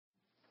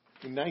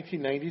In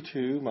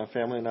 1992, my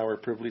family and I were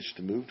privileged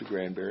to move to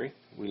Granbury.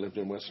 We lived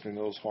in Western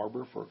Hills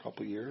Harbor for a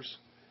couple of years.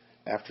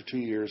 After 2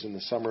 years, in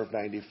the summer of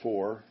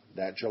 94,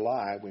 that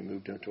July, we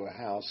moved into a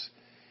house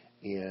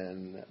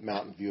in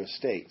Mountain View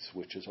Estates,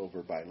 which is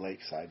over by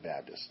Lakeside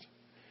Baptist.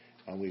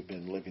 And we've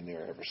been living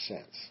there ever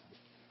since.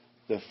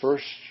 The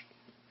first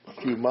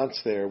few months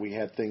there, we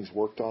had things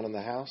worked on in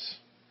the house.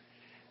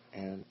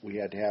 And we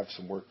had to have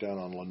some work done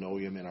on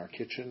linoleum in our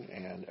kitchen,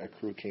 and a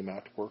crew came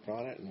out to work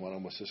on it, and one of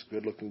them was this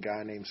good-looking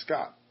guy named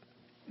Scott.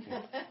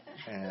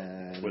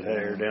 And with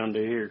hair down to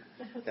here.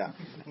 Yeah,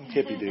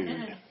 hippie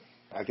dude.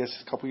 I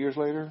guess a couple years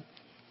later,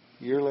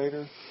 year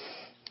later.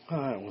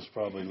 It was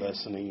probably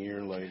less than a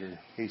year later.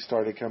 He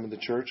started coming to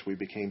church. We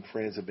became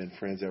friends, have been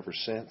friends ever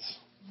since.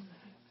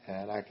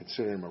 And I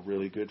consider him a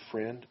really good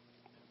friend.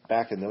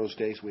 Back in those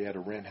days, we had a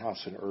rent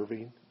house in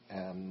Irving,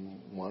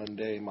 and one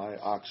day my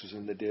ox was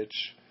in the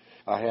ditch.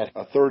 I had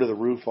a third of the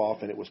roof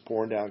off, and it was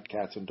pouring down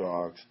cats and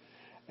dogs.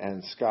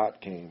 And Scott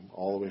came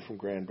all the way from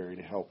Granbury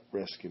to help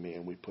rescue me,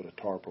 and we put a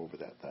tarp over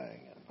that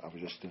thing. And I was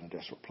just in a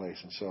desperate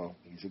place. And so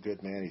he's a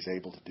good man. He's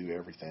able to do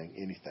everything,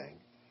 anything.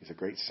 He's a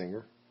great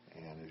singer,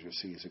 and as you'll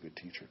see, he's a good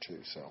teacher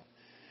too. So,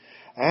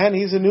 and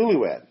he's a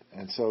newlywed,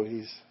 and so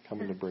he's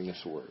coming to bring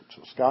us a word.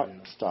 So Scott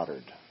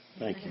Stoddard.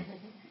 Thank you.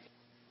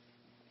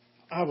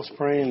 I was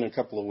praying a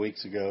couple of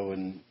weeks ago,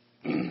 and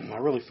I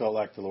really felt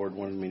like the Lord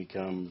wanted me to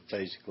come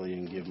basically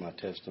and give my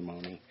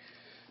testimony.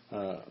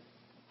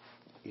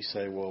 You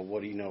say, well,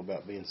 what do you know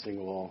about being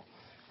single?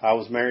 I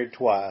was married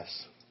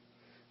twice,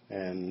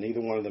 and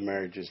neither one of the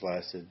marriages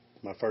lasted.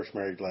 My first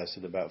marriage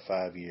lasted about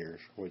 5 years,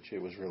 which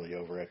it was really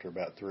over after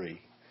about 3.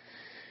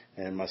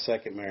 And my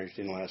second marriage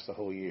didn't last a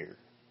whole year.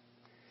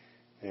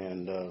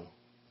 And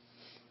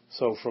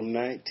so from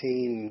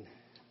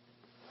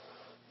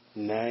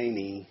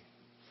 1990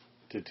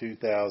 to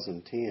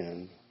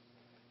 2010,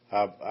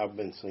 I've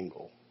been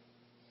single.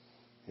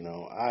 You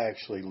know, I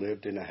actually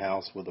lived in a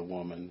house with a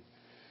woman.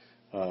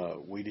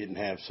 We didn't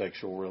have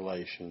sexual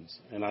relations.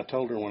 And I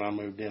told her when I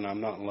moved in,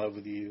 I'm not in love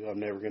with you. I'm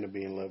never going to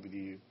be in love with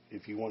you.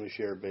 If you want to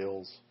share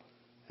bills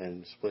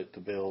and split the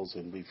bills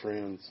and be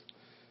friends,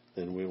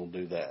 then we will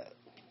do that.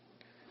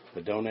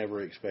 But don't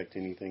ever expect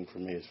anything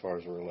from me as far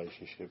as a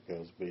relationship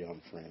goes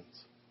beyond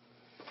friends.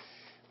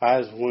 I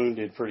was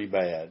wounded pretty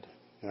bad.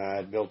 I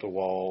had built a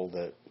wall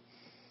that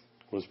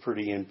was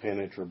pretty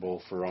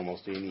impenetrable for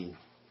almost any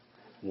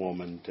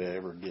woman to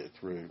ever get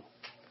through.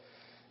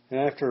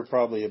 And after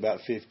probably about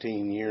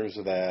 15 years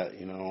of that,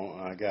 you know,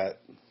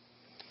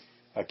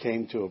 I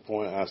came to a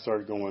point, I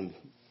started going,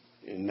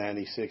 in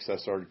 96, I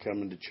started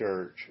coming to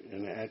church.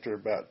 And after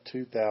about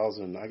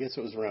 2000, I guess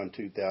it was around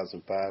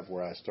 2005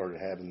 where I started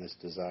having this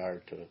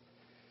desire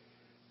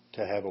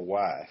to have a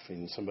wife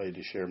and somebody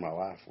to share my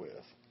life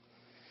with.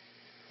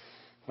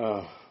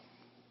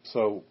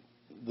 So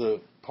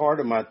the part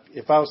of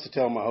if I was to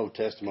tell my whole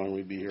testimony,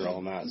 we'd be here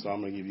all night, so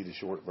I'm going to give you the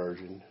short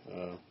version.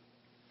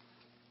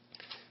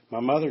 My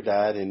mother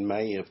died in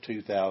May of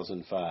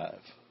 2005,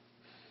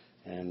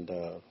 and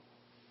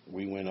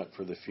we went up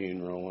for the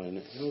funeral, and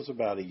it was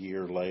about a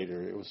year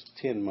later. It was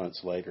 10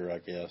 months later, I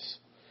guess.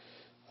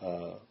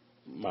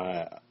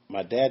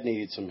 My dad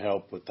needed some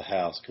help with the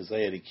house because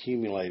they had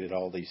accumulated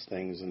all these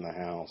things in the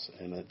house,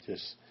 and it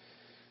just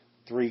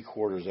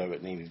 3/4 of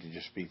it needed to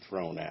just be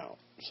thrown out.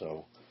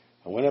 So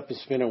I went up and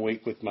spent a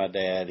week with my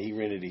dad. He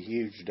rented a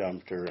huge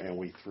dumpster, and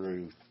we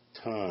threw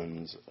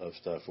tons of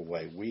stuff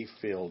away. We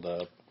filled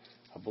up,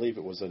 I believe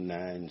it was a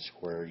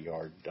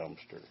 9-square-yard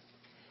dumpster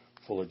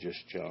full of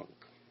just junk.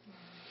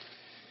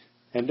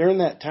 And during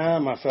that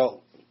time, I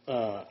felt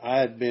I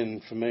had been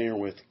familiar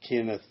with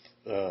Keith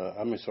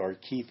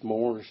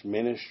Moore's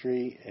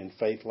ministry and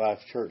Faith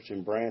Life Church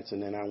in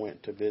Branson, and I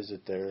went to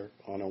visit there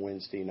on a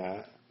Wednesday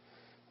night.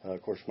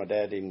 Of course, my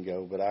dad didn't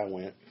go, but I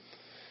went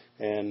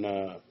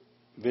and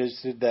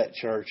visited that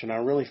church, and I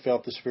really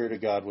felt the Spirit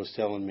of God was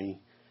telling me,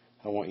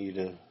 I want you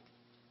to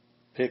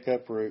pick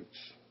up roots,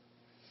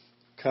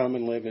 come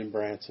and live in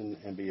Branson,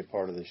 and be a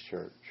part of this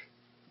church.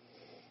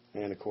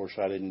 And, of course,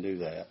 I didn't do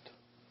that.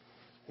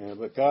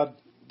 But God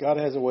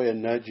has a way of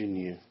nudging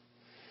you.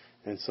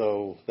 And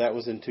so that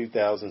was in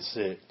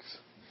 2006.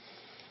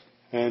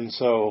 And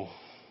so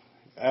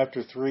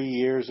after 3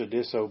 years of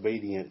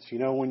disobedience, you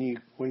know,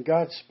 when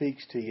God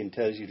speaks to you and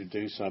tells you to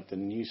do something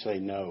and you say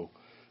no,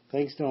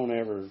 things don't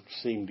ever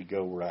seem to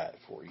go right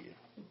for you.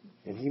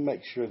 And He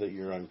makes sure that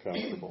you're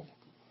uncomfortable.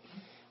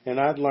 And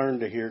I'd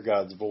learned to hear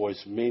God's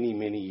voice many,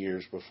 many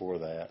years before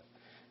that.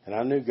 And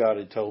I knew God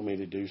had told me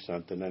to do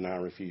something, and I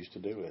refused to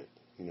do it.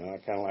 You know, I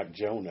kind of like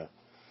Jonah.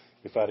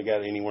 If I'd have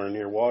got anywhere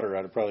near water,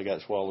 I'd have probably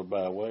got swallowed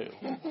by a whale.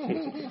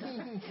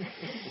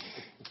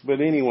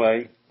 But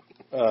anyway,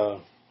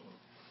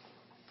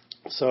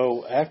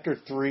 so after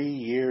 3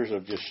 years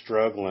of just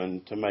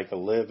struggling to make a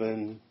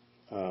living,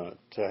 to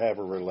have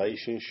a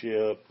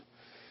relationship,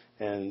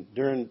 and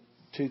during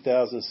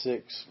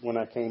 2006, when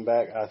I came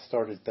back, I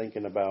started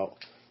thinking about,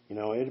 you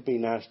know, it'd be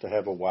nice to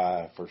have a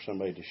wife or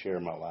somebody to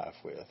share my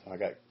life with. I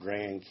got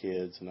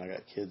grandkids, and I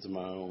got kids of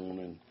my own,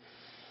 and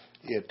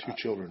he had 2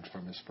 children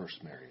from his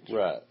first marriage.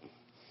 Right.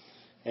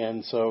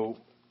 And so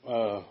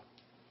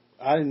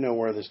I didn't know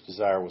where this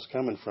desire was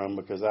coming from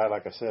because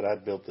like I said,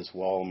 I'd built this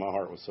wall and my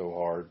heart was so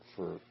hard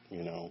for,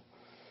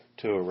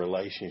 to a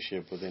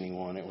relationship with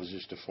anyone. It was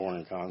just a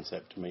foreign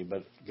concept to me.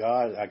 But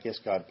I guess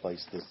God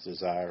placed this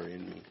desire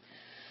in me.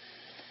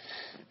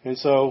 And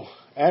so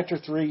after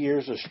 3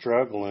 years of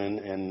struggling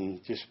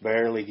and just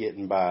barely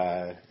getting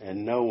by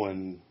and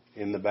knowing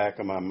in the back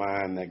of my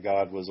mind that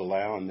God was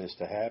allowing this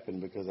to happen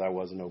because I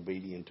wasn't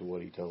obedient to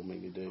what He told me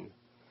to do.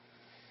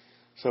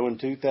 So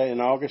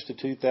in August of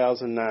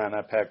 2009,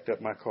 I packed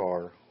up my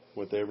car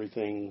with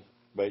everything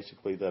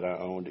basically that I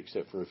owned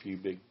except for a few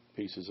big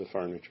pieces of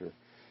furniture.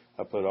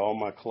 I put all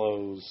my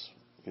clothes,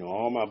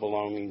 all my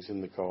belongings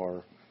in the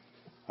car.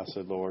 I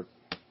said, Lord,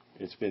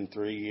 it's been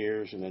 3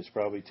 years and it's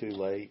probably too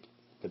late,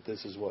 but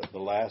this was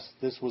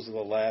the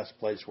last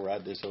place where I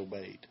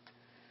disobeyed.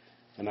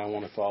 And I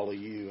want to follow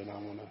you, and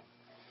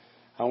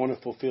I want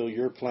to fulfill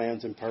your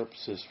plans and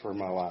purposes for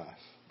my life.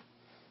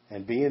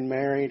 And being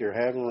married or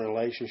having a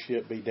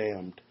relationship, be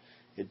damned.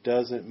 It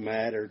doesn't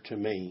matter to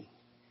me.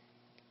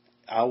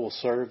 I will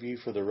serve you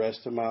for the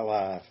rest of my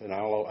life, and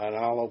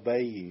I'll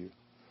obey you.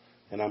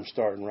 And I'm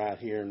starting right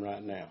here and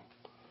right now.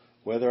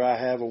 Whether I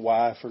have a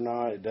wife or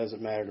not, it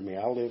doesn't matter to me.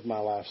 I'll live my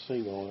life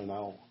single, and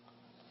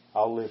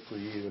I'll live for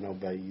you and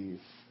obey you.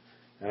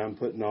 And I'm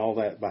putting all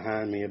that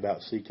behind me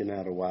about seeking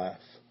out a wife.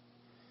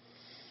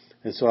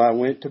 And so I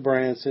went to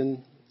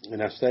Branson,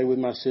 and I stayed with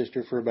my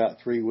sister for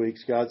about 3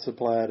 weeks. God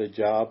supplied a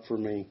job for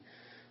me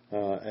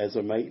as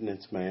a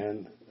maintenance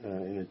man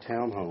in the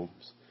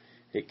townhomes.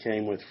 It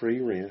came with free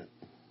rent,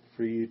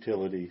 free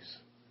utilities,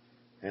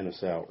 and a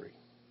salary.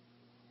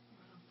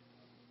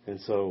 And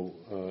so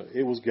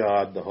it was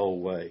God the whole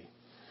way.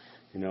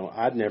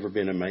 I'd never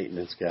been a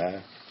maintenance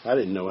guy. I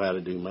didn't know how to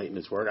do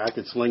maintenance work. I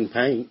could sling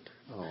paint.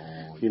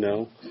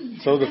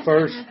 So the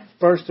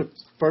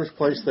first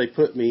place they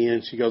put me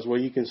in, she goes, well,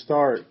 you can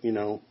start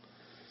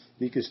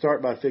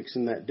by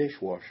fixing that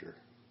dishwasher.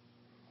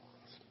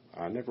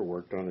 I never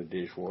worked on a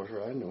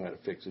dishwasher. I didn't know how to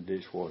fix a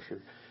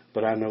dishwasher,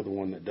 but I know the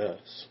one that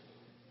does.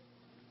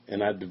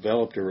 And I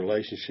developed a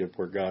relationship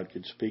where God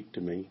could speak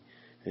to me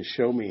and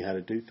show me how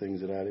to do things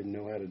that I didn't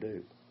know how to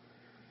do.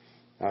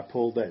 I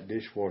pulled that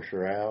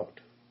dishwasher out.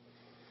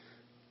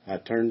 I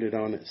turned it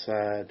on its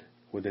side.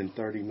 Within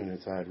 30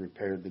 minutes, I had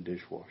repaired the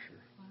dishwasher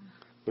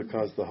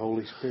because the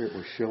Holy Spirit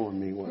was showing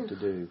me what to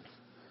do.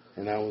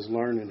 And I was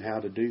learning how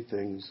to do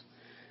things.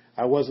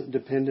 I wasn't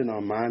dependent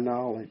on my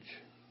knowledge,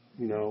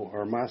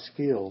 or my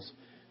skills.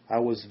 I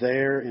was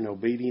there in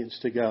obedience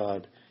to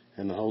God,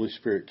 and the Holy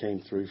Spirit came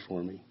through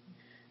for me.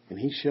 And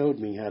He showed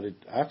me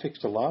I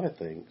fixed a lot of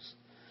things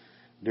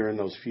during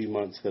those few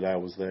months that I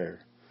was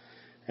there.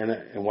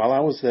 And while I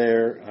was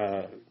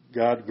there,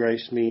 God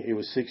graced me. It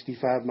was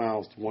 65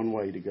 miles one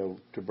way to go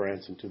to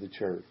Branson to the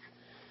church.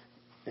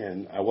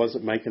 And I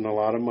wasn't making a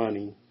lot of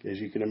money. As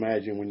you can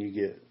imagine, when you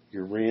get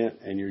your rent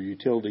and your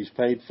utilities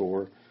paid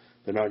for,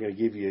 they're not going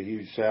to give you a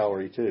huge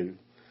salary too.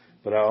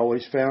 But I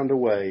always found a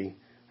way.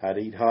 I'd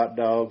eat hot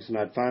dogs and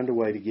I'd find a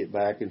way to get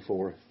back and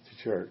forth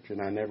to church.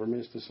 And I never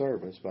missed a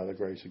service by the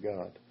grace of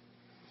God.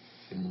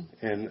 Mm.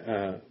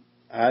 And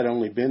I'd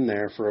only been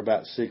there for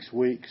about 6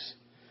 weeks,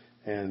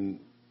 and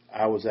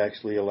I was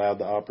actually allowed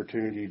the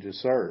opportunity to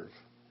serve.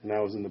 And I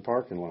was in the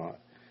parking lot.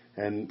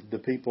 And the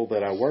people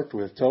that I worked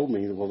with told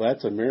me, well,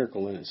 that's a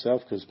miracle in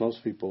itself, because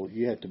most people,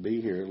 you have to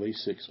be here at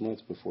least 6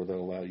 months before they'll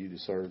allow you to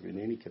serve in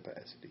any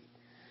capacity.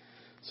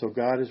 So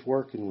God is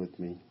working with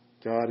me.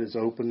 God is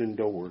opening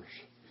doors.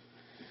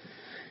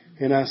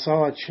 And I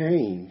saw a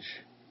change,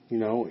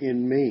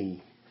 in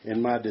me,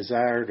 in my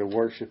desire to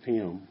worship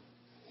Him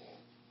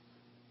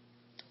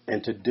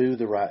and to do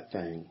the right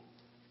thing.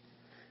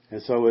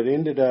 And so it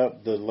ended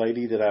up, the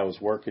lady that I was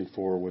working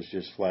for was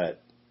just flat.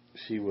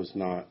 She was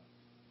not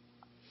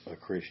a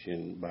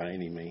Christian by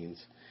any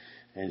means.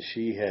 And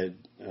she had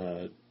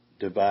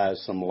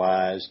devised some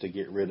lies to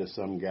get rid of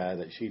some guy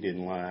that she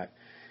didn't like.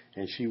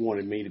 And she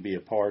wanted me to be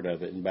a part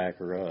of it and back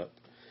her up.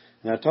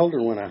 And I told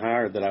her when I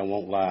hired that I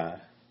won't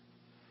lie.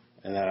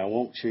 And that I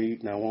won't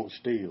cheat and I won't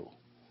steal.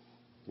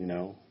 And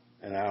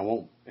I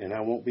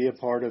won't be a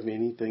part of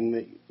anything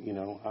that,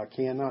 I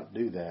cannot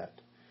do that.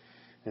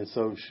 And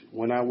so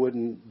when I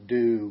wouldn't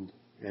do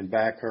and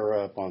back her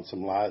up on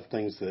some lies,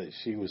 things that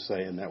she was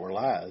saying that were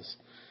lies,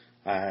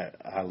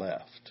 I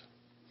left.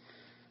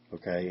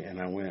 Okay, and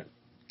I went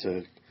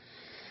to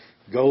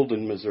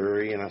Golden,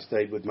 Missouri, and I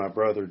stayed with my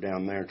brother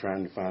down there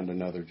trying to find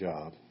another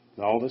job.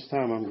 All this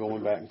time I'm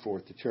going back and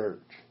forth to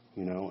church,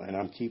 and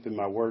I'm keeping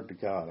my word to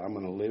God. I'm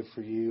going to live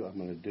for you. I'm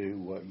going to do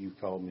what you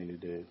called me to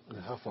do.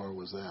 And how far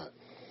was that?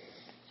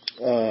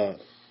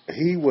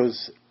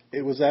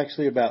 It was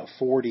actually about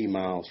 40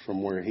 miles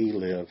from where he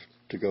lived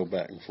to go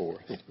back and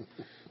forth.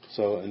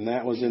 And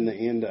that was in the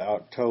end of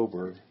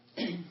October,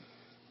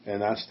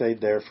 and I stayed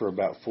there for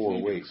about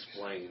 4 weeks.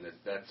 Explain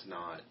that's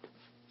not,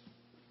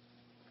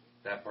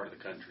 that part of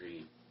the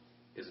country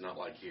is not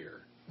like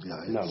here.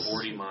 Yeah, no.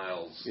 40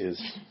 miles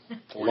is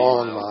 40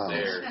 long miles miles.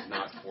 There is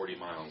not 40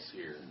 miles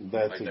here.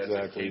 That's that's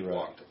exactly a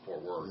cakewalk right. to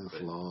Fort Worth. It's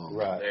but long.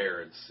 Right.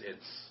 There,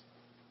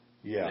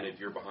 Yeah. than if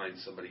you're behind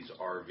somebody's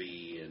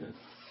RV and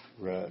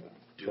Right.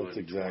 doing That's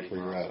exactly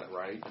 20 miles. right.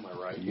 Right? Am I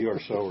right? You are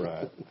so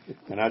right.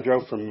 And I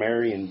drove from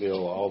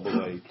Marionville all the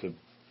way to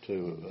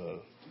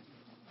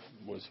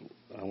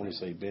I want to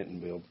say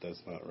Bentonville, but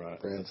that's not right.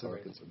 Branson. That's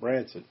Arkansas.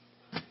 Branson.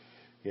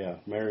 Yeah,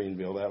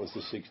 Marionville. That was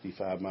the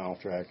 65-mile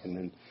track, and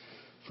then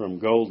from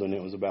Golden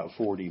it was about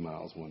 40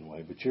 miles one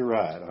way. But you're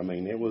right. I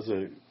mean,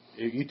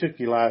 you take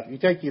your life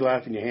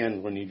in your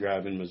hands when you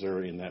drive in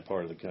Missouri in that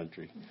part of the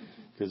country,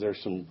 because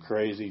there's some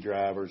crazy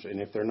drivers, and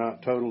if they're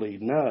not totally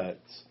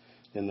nuts,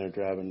 then they're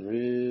driving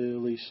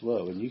really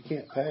slow, and you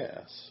can't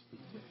pass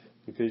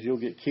because you'll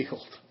get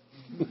killed.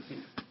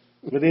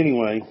 But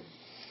anyway,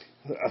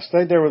 I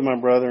stayed there with my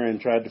brother and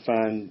tried to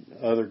find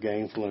other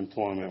gainful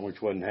employment,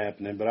 which wasn't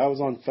happening. But I was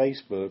on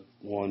Facebook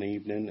one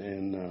evening,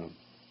 and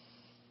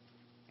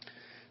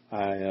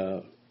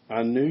I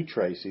knew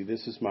Tracy.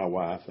 This is my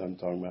wife. I'm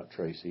talking about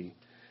Tracy.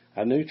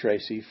 I knew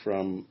Tracy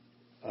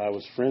I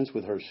was friends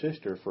with her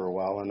sister for a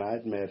while, and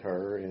I'd met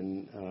her,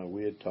 and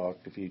we had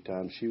talked a few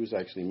times. She was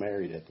actually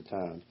married at the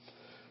time.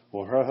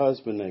 Well, her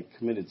husband had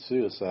committed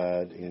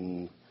suicide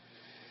in,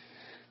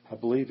 I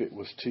believe it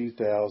was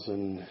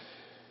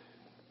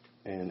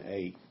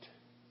 2008.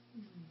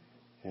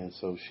 And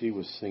so she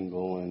was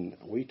single, and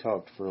we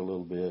talked for a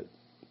little bit.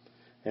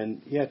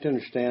 And you have to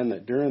understand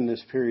that during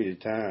this period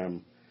of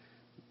time,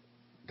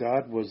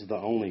 God was the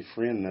only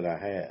friend that I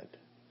had.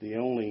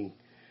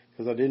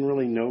 Because I didn't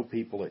really know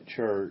people at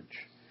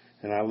church,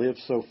 and I lived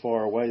so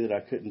far away that I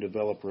couldn't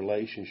develop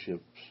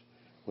relationships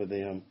with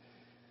them.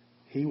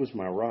 He was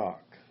my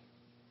rock.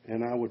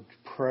 And I would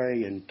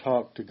pray and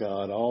talk to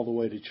God all the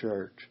way to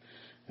church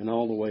and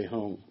all the way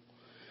home.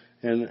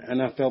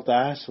 And I felt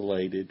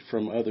isolated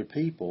from other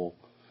people,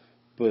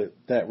 but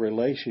that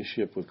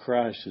relationship with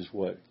Christ is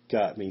what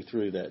got me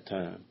through that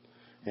time.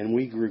 And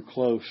we grew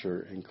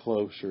closer and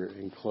closer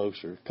and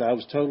closer. I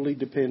was totally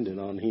dependent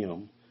on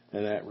Him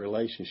and that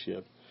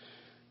relationship,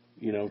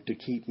 to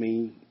keep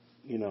me,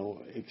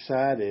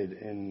 excited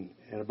and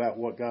about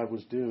what God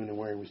was doing and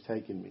where He was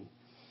taking me.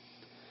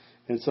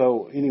 And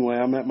so, anyway,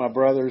 I met my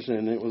brothers,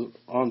 and it was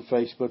on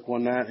Facebook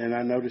one night, and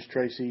I noticed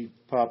Tracy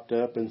popped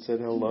up and said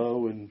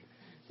hello, and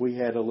we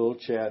had a little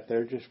chat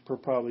there just for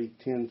probably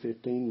 10,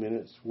 15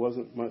 minutes.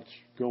 Wasn't much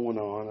going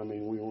on. I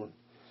mean,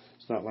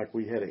 it's not like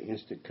we had an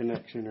instant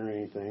connection or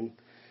anything,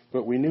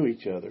 but we knew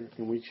each other,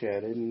 and we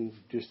chatted, and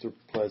just the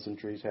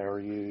pleasantries, how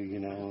are you,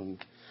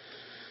 and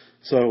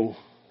so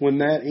when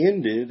that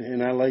ended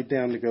and I laid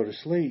down to go to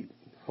sleep,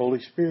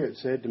 Holy Spirit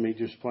said to me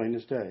just plain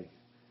as day,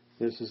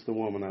 this is the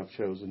woman I've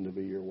chosen to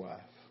be your wife.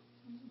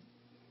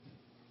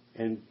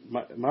 And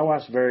my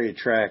wife's very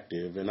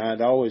attractive, and I'd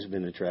always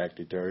been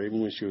attracted to her.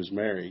 Even when she was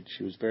married,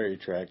 she was very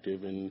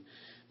attractive, and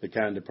the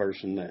kind of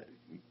person that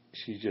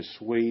she's just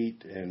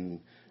sweet and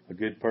a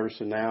good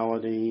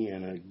personality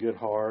and a good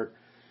heart,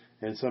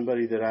 and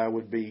somebody that I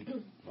would be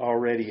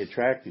already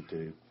attracted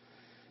to.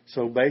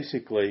 So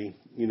basically,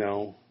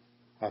 I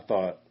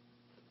thought,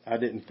 I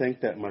didn't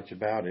think that much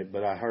about it,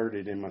 but I heard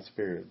it in my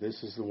spirit.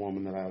 This is the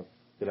woman that I've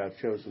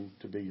chosen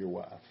to be your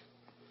wife.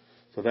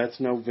 So that's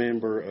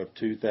November of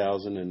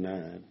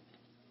 2009.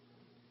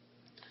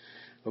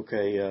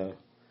 Okay,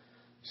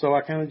 so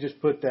I kind of just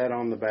put that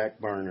on the back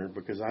burner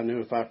because I knew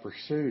if I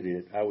pursued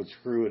it, I would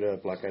screw it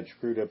up like I'd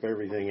screwed up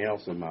everything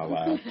else in my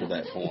life to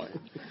that point.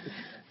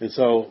 And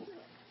so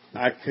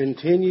I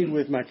continued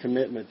with my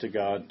commitment to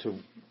God to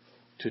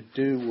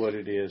do what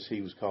it is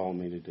He was calling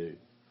me to do.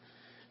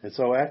 And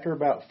so after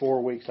about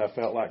 4 weeks, I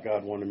felt like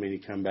God wanted me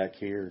to come back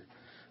here.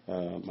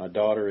 My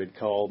daughter had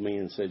called me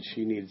and said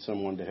she needed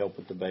someone to help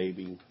with the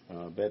baby.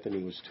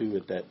 Bethany was 2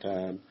 at that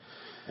time,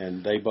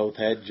 and they both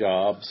had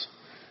jobs.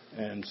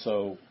 And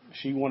so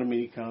she wanted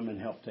me to come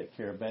and help take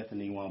care of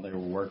Bethany while they were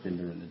working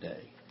during the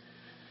day.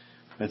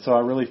 And so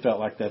I really felt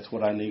like that's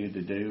what I needed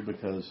to do,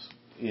 because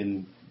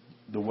in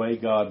the way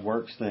God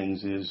works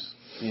things is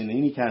in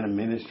any kind of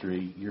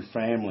ministry, your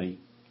family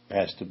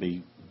has to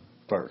be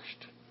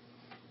first.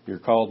 You're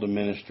called to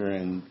minister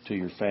and to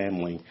your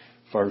family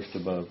first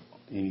above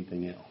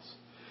anything else.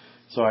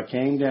 So I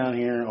came down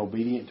here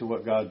obedient to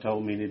what God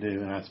told me to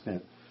do, and I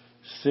spent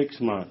 6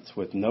 months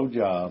with no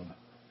job,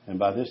 and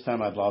by this time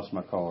I'd lost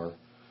my car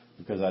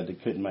because I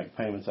couldn't make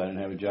payments. I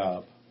didn't have a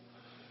job.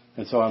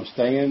 And so I'm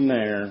staying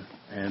there,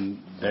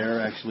 and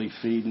they're actually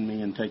feeding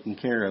me and taking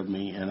care of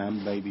me, and I'm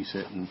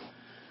babysitting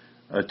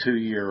a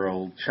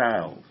 2-year-old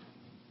child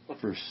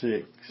for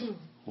 6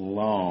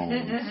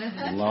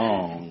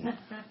 long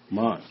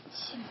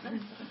months.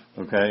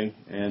 Okay?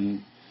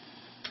 And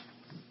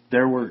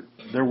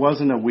there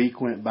wasn't a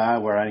week went by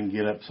where I didn't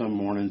get up some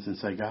mornings and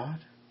say, God,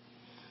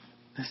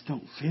 this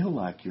don't feel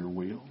like your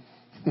will.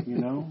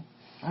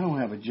 I don't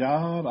have a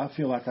job. I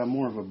feel like I'm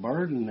more of a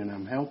burden than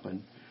I'm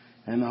helping.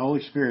 And the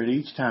Holy Spirit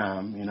each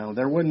time,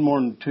 there wasn't more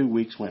than 2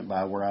 weeks went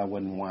by where I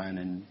wasn't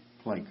whining,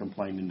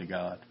 complaining to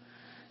God.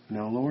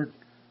 Lord,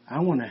 I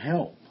want to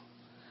help.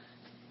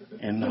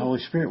 And the Holy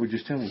Spirit would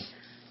just tell me,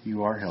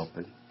 you are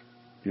helping.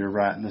 You're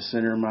right in the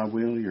center of my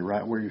will. You're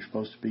right where you're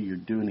supposed to be. You're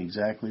doing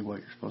exactly what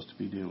you're supposed to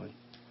be doing.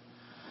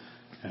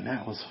 And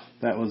that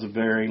was a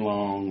very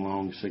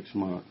long 6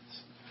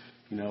 months,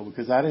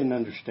 because I didn't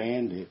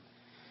understand it.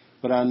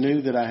 But I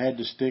knew that I had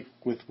to stick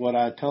with what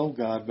I told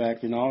God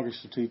back in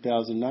August of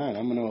 2009.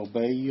 I'm going to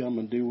obey you. I'm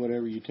going to do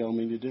whatever you tell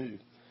me to do.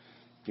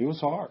 It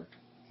was hard,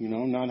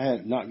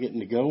 not getting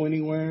to go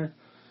anywhere.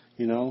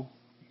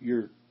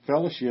 Your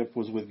fellowship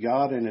was with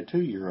God and a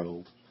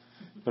 2-year-old.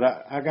 But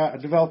I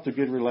developed a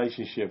good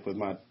relationship with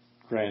my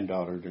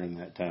granddaughter during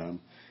that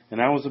time.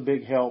 And I was a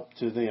big help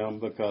to them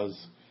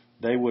because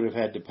they would have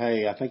had to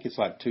pay, I think it's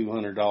like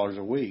 $200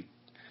 a week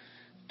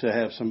to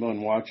have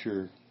someone watch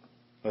a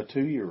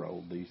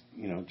 2-year-old,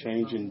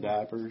 changing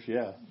diapers,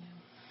 yeah.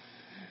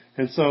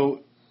 And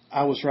so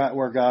I was right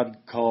where God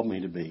called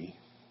me to be.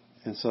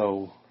 And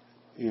so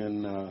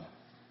in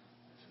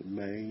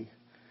May,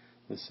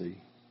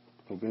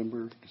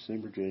 November,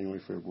 December,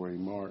 January, February,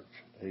 March,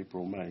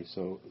 April, May.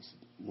 So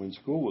when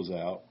school was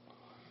out,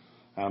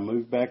 I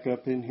moved back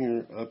up in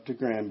here, up to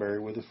Granbury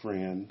with a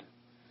friend.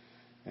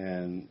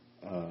 And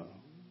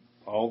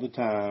all the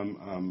time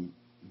I'm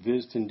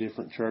visiting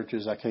different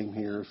churches. I came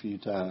here a few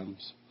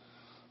times,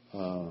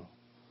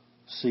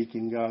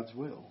 seeking God's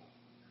will,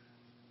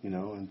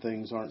 and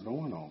things aren't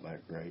going all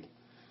that great.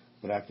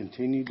 But I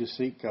continued to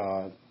seek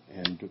God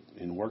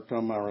and worked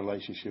on my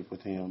relationship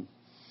with Him.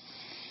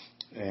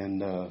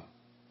 And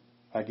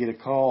I get a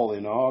call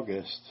in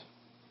August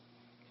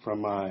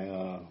from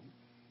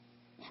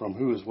from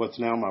who is what's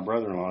now my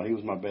brother-in-law. He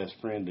was my best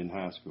friend in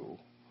high school.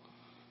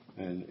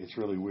 And it's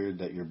really weird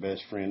that your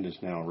best friend is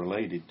now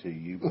related to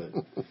you, but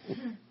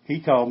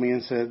he called me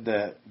and said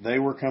that they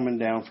were coming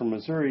down from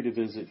Missouri to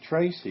visit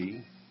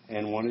Tracy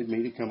and wanted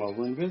me to come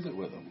over and visit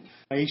with them.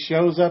 He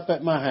shows up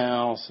at my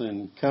house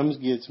and comes,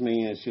 gets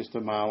me. It's just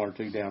a mile or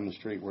two down the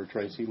street where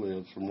Tracy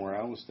lives from where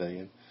I was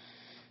staying.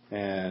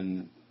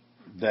 And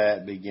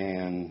that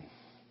began,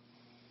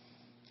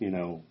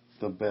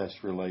 the best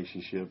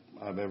relationship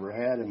I've ever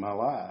had in my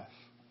life.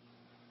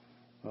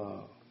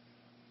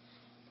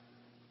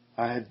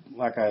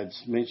 Like I had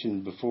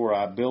mentioned before,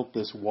 I built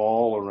this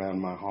wall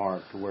around my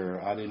heart to where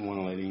I didn't want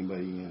to let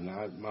anybody in.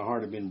 My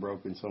heart had been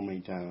broken so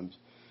many times.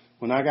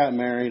 When I got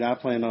married, I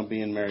planned on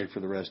being married for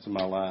the rest of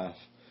my life.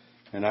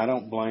 And I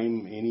don't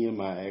blame any of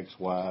my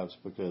ex-wives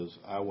because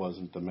I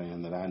wasn't the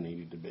man that I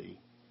needed to be.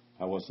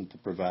 I wasn't the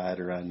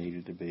provider I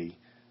needed to be.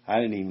 I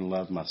didn't even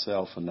love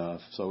myself enough,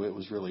 so it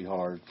was really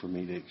hard for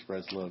me to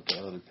express love to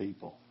other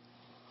people.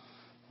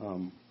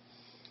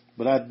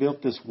 But I'd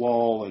built this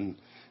wall, and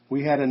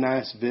we had a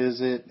nice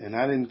visit, and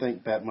I didn't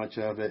think that much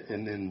of it.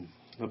 And then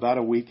about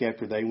a week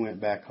after they went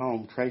back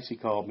home, Tracy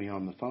called me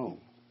on the phone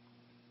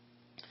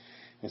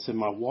and said,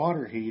 my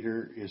water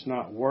heater is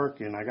not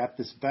working. I got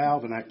this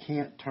valve, and I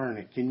can't turn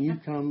it. Can you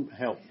come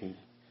help me?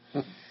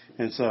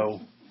 And so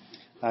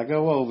I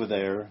go over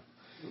there.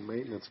 The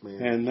maintenance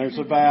man. And there's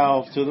a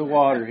valve to the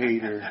water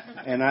heater,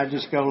 and I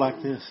just go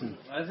like this. And,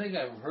 I think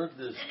I've heard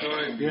this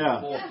story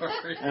before.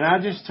 Yeah. And I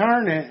just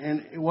turn it,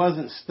 and it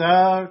wasn't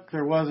stuck.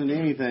 There wasn't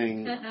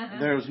anything.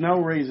 There was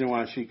no reason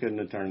why she couldn't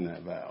have turned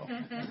that valve.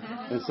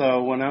 And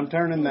so when I'm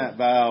turning that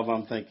valve,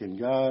 I'm thinking,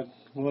 God,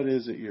 what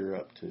is it you're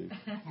up to?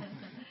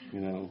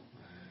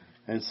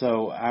 And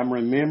so I'm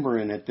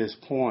remembering at this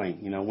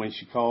point, when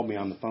she called me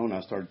on the phone, I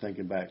started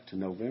thinking back to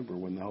November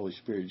when the Holy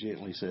Spirit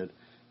gently said,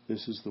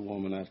 this is the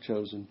woman I've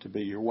chosen to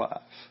be your wife.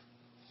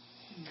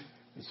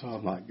 And so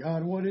I'm like,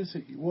 God, what is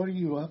it? What are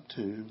you up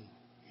to?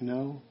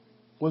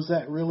 Was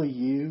that really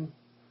you?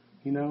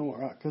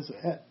 Because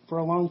for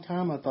a long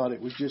time I thought it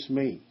was just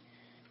me.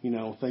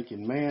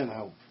 Thinking, man,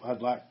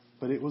 I'd like,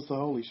 but it was the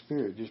Holy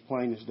Spirit, just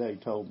plain as day,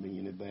 told me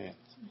in advance.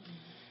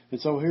 And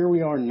so here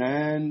we are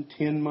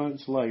 9-10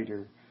 months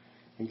later,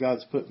 and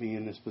God's put me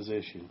in this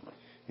position.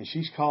 And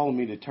she's calling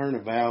me to turn a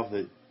valve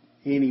that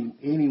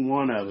any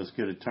one of us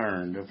could have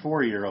turned. A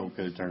 4-year-old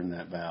could have turned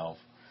that valve.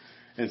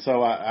 And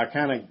so I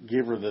kind of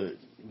give her the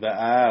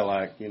eye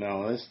like,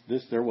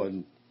 this there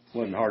wasn't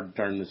hard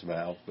to turn this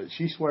valve. But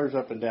she swears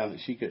up and down that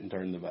she couldn't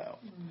turn the valve.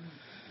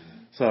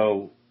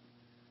 So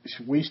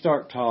we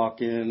start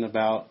talking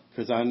about,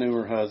 because I knew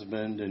her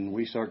husband, and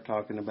we start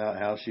talking about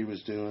how she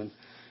was doing.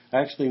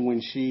 Actually,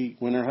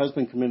 when her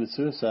husband committed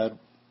suicide,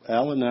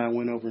 Alan and I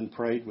went over and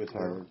prayed with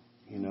her,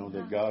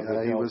 that God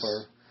would help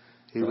her.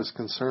 He was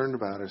concerned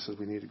about her. Said,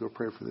 we need to go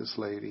pray for this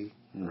lady.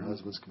 Her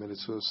husband's committed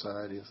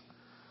suicide. He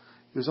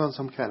was on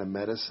some kind of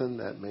medicine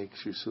that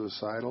makes you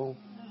suicidal.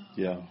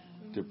 Yeah,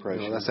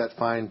 depression. That's that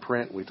fine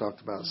print we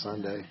talked about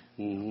Sunday.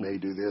 May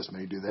do this,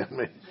 may do that.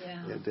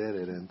 It did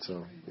it. And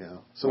so,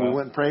 So we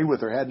went and prayed with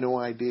her. Had no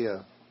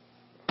idea.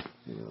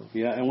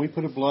 Yeah, and we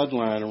put a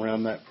bloodline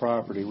around that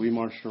property. We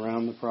marched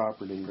around the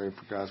property. Prayed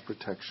for God's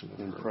protection.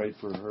 And prayed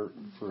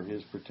for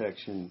His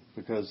protection,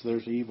 because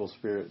there's evil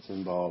spirits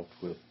involved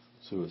with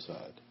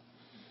suicide.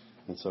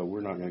 And so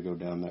we're not going to go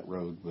down that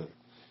road. But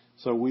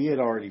so we had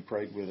already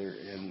prayed with her.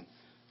 And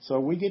so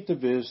we get to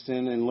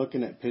visiting and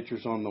looking at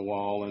pictures on the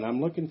wall. And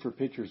I'm looking for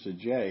pictures of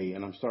Jay,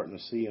 and I'm starting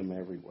to see them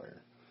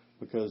everywhere.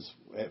 Because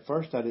at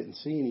first I didn't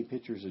see any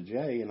pictures of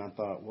Jay, and I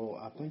thought, well,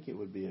 I think it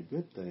would be a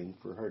good thing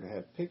for her to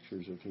have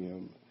pictures of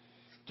him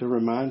to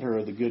remind her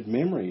of the good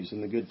memories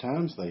and the good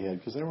times they had,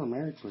 because they were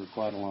married for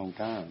quite a long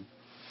time.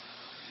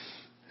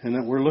 And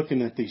that we're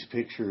looking at these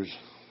pictures.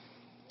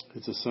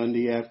 It's a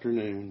Sunday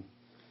afternoon,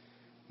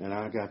 and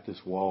I got this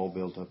wall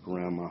built up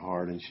around my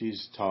heart, and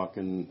she's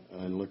talking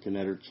and looking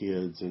at her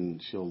kids,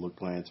 and she'll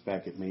glance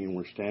back at me, and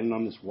we're standing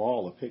on this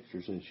wall of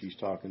pictures, and she's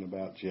talking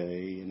about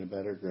Jay and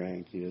about her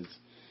grandkids.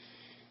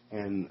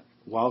 And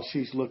while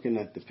she's looking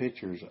at the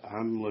pictures,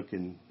 I'm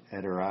looking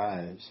at her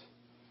eyes.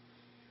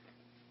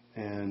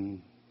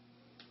 And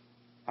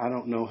I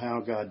don't know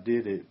how God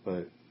did it,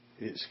 but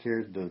it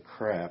scared the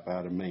crap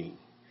out of me.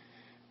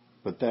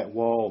 But that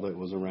wall that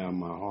was around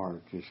my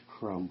heart just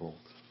crumbled.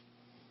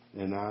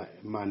 And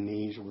my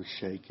knees were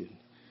shaking.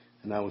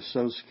 And I was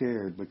so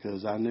scared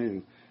because I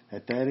knew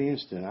at that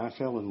instant I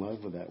fell in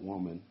love with that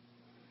woman.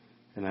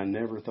 And I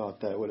never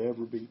thought that would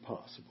ever be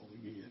possible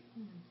again.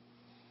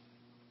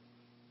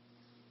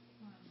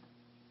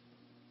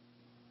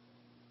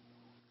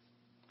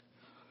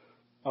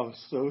 I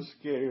was so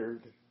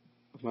scared.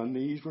 My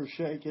knees were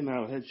shaking.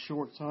 I had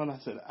shorts on. I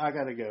said, I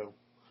got to go.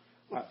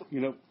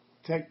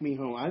 Take me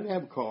home. I didn't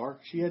have a car.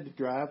 She had to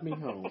drive me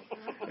home.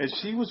 And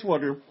she was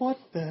wondering, what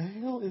the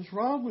hell is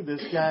wrong with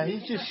this guy?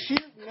 He's just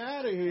shooting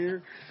out of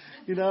here,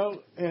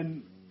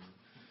 And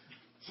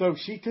so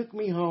she took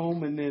me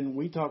home, and then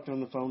we talked on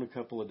the phone a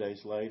couple of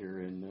days later,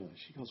 and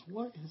she goes,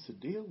 what is the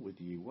deal with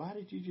you? Why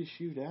did you just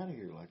shoot out of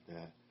here like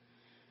that?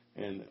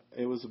 And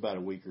it was about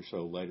a week or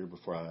so later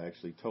before I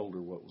actually told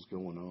her what was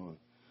going on.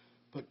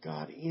 But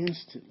God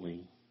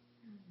instantly,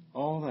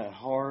 all that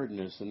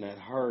hardness and that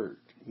hurt,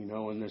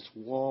 and this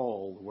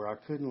wall where I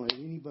couldn't let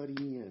anybody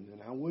in,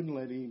 and I wouldn't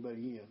let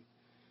anybody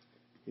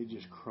in, it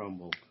just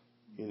crumbled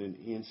in an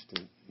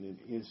instant.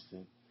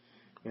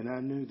 And I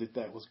knew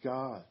that was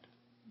God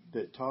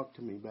that talked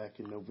to me back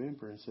in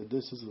November and said,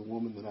 this is the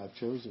woman that I've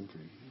chosen for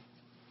you.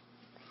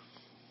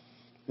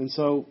 And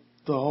so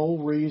the whole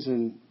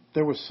reason,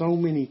 there were so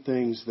many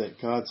things that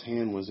God's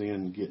hand was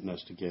in getting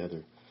us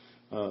together.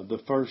 The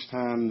first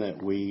thing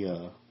that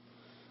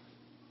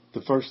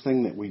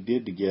we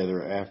did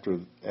together after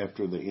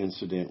the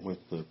incident with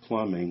the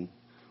plumbing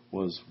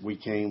was we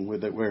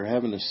were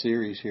having a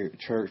series here at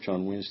church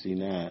on Wednesday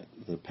night,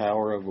 The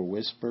Power of a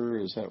Whisper.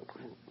 Is that?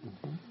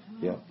 Mm-hmm.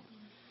 Yeah.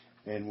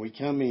 And we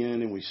come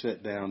in and we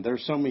sit down.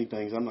 There's so many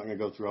things. I'm not going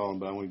to go through all of them,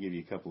 but I'm going to give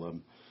you a couple of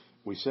them.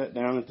 We sat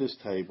down at this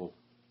table,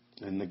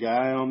 and the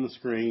guy on the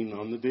screen,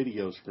 on the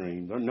video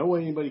screen, there's no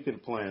way anybody could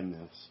have planned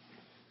this.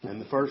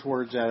 And the first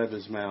words out of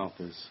his mouth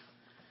is,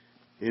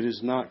 it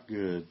is not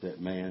good that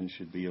man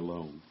should be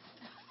alone.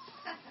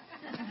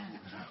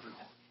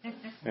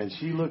 And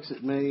she looks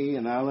at me,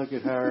 and I look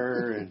at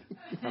her, and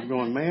I'm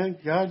going, man,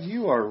 God,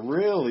 you are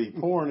really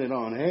pouring it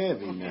on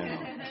heavy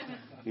now.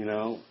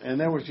 And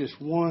there was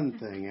just one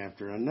thing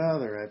after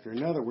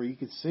another where you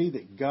could see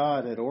that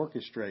God had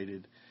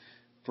orchestrated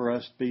for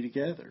us to be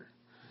together.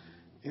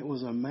 It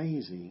was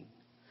amazing.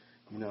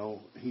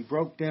 He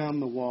broke down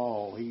the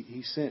wall.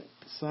 He sent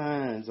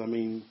signs. I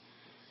mean,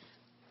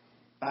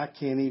 I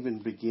can't even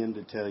begin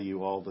to tell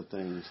you all the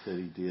things that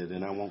he did,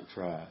 and I won't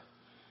try.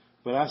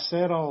 But I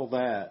said all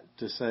that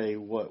to say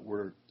what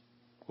we're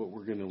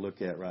going to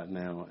look at right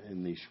now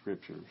in these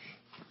scriptures.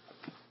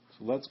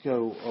 So let's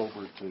go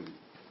over to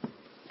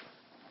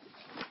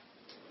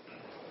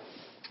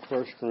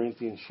 1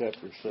 Corinthians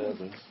chapter 7.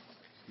 If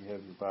you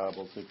have your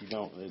Bibles. If you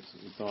don't,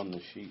 it's on the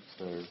sheets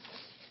there.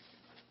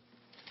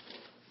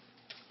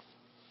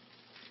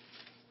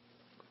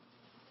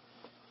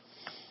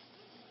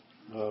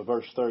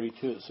 Verse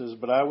 32, it says,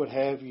 but I would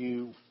have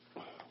you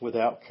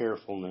without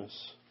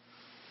carefulness,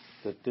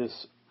 that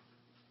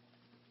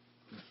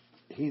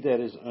he that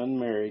is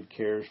unmarried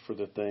cares for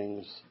the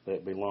things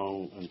that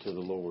belong unto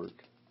the Lord,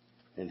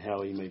 and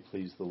how he may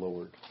please the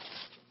Lord.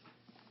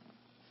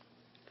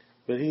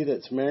 But he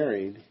that's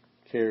married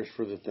cares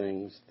for the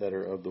things that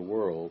are of the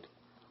world,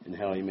 and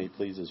how he may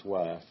please his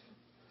wife.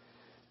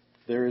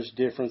 There is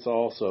difference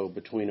also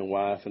between a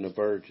wife and a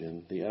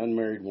virgin. The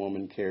unmarried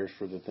woman cares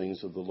for the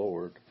things of the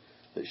Lord,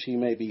 that she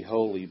may be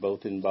holy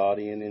both in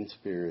body and in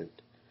spirit.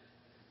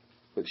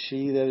 But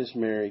she that is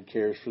married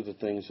cares for the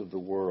things of the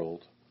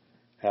world,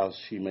 how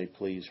she may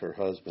please her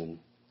husband.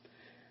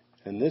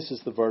 And this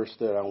is the verse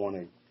that I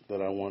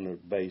want to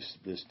base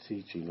this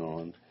teaching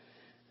on.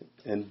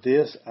 And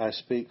this I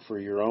speak for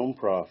your own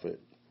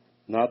profit,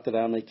 not that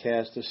I may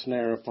cast a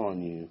snare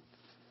upon you,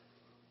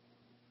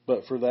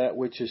 but for that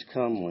which is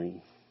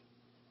comely,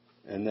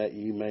 and that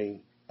you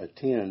may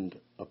attend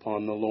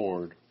upon the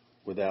Lord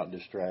without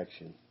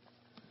distraction.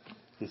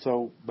 And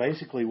so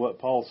basically what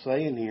Paul's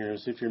saying here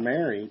is if you're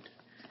married,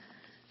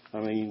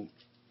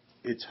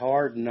 it's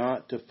hard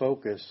not to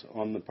focus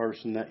on the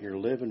person that you're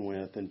living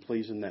with and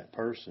pleasing that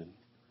person.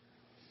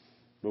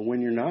 But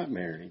when you're not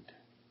married,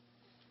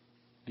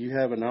 you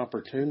have an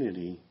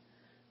opportunity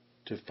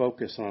to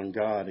focus on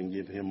God and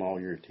give Him all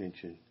your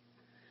attention.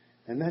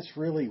 And that's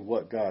really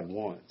what God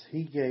wants.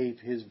 He gave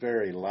His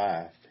very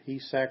life. He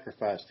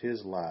sacrificed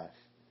His life.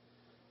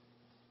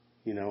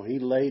 He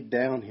laid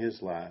down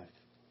His life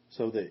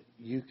so that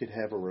you could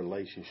have a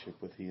relationship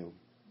with Him.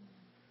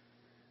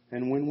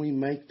 And when we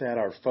make that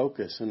our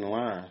focus in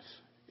life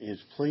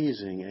is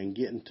pleasing and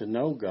getting to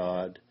know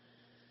God,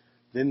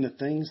 then the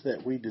things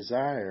that we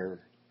desire,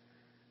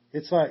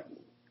 it's like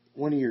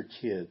one of your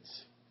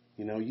kids.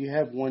 You know, you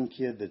have one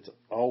kid that's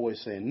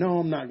always saying, no,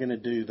 I'm not going to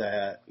do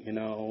that, you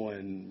know,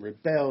 and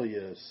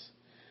rebellious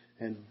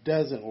and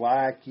doesn't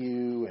like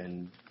you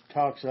and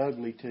talks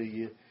ugly to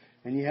you.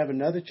 And you have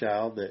another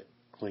child that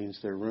cleans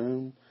their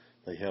room,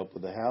 they help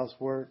with the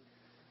housework.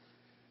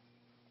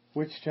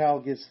 Which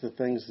child gets the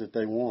things that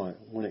they want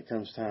when it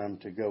comes time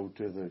to go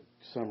to the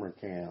summer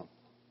camp?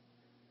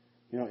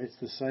 You know, it's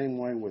the same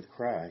way with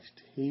Christ.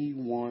 He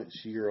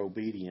wants your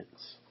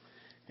obedience,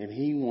 and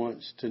He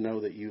wants to know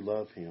that you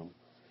love Him.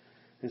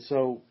 And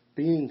so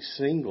being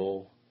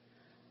single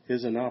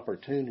is an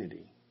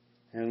opportunity.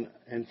 And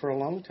for a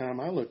long time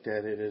I looked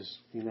at it as,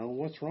 you know,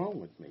 what's wrong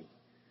with me?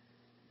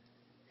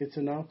 It's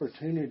an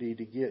opportunity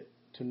to get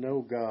to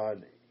know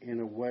God in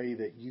a way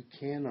that you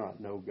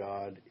cannot know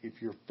God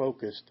if you're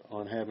focused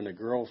on having a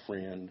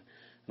girlfriend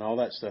and all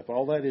that stuff.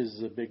 All that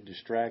is a big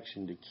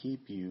distraction to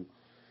keep you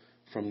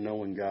from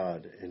knowing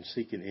God and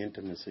seeking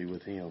intimacy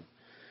with Him.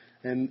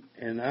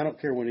 And I don't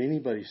care what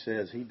anybody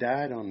says, He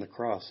died on the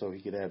cross so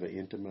He could have an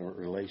intimate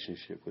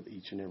relationship with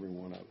each and every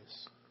one of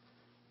us.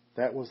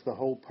 That was the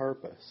whole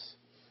purpose.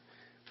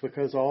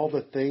 Because all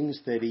the things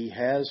that He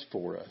has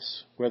for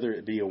us, whether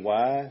it be a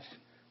wife,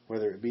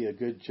 whether it be a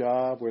good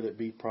job, whether it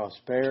be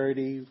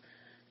prosperity,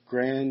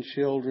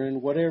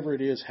 grandchildren, whatever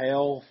it is,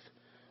 health,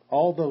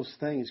 all those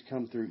things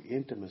come through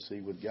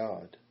intimacy with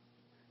God.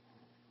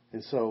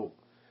 And so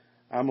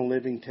I'm a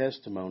living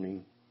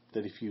testimony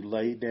that if you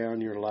lay down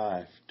your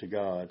life to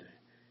God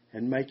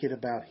and make it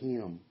about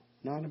Him,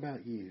 not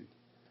about you,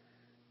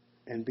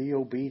 and be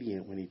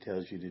obedient when He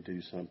tells you to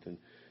do something,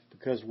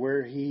 because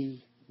where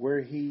He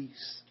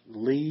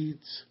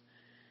leads,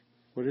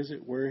 what is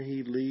it? Where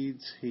He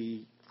leads,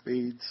 He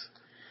feeds.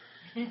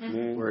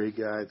 Where He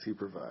guides, He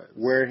provides.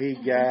 Where He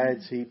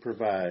guides, He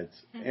provides.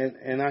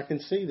 And I can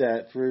see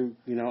that through,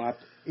 you know,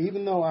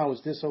 even though I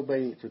was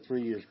disobedient for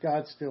 3 years,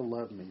 God still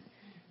loved me.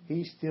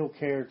 He still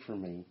cared for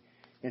me.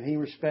 And He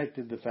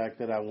respected the fact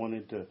that I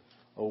wanted to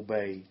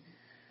obey.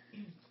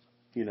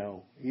 You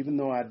know, even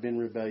though I'd been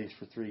rebellious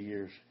for 3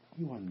 years,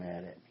 He wasn't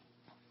mad at me.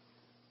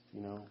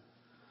 You know.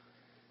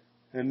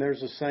 And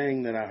there's a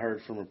saying that I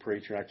heard from a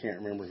preacher. I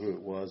can't remember who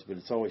it was, but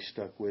it's always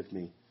stuck with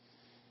me.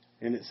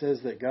 And it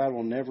says that God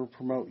will never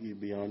promote you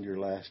beyond your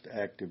last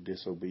act of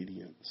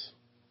disobedience.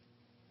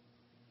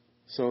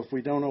 So if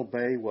we don't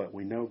obey what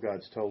we know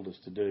God's told us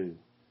to do,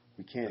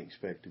 we can't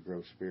expect to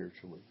grow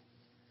spiritually.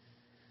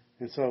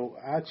 And so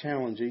I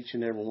challenge each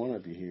and every one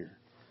of you here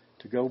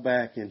to go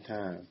back in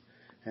time.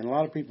 And a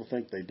lot of people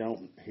think they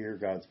don't hear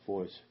God's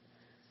voice.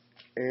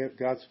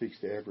 God speaks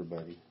to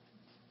everybody.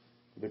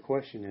 The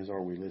question is,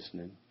 are we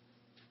listening?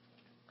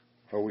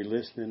 Are we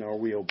listening? Are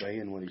we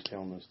obeying what He's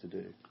telling us to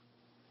do?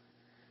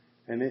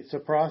 And it's a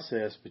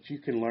process, but you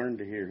can learn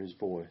to hear His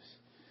voice.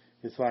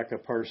 It's like a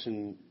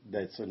person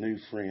that's a new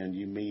friend.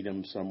 You meet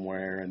them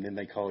somewhere, and then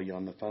they call you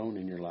on the phone,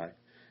 and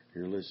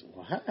you're listening.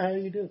 Well, how are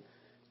you doing?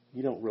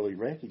 You don't really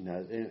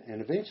recognize it.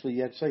 And eventually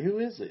you have to say, who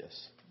is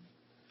this?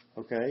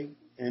 Okay?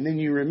 And then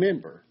you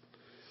remember.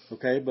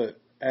 Okay? But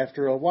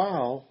after a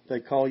while, they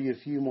call you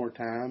a few more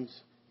times.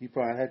 You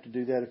probably have to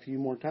do that a few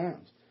more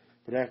times.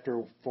 But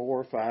after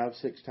 4, 5,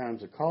 6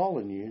 times of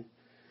calling you,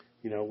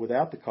 you know,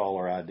 without the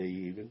caller ID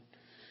even,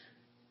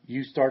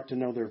 you start to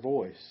know their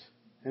voice.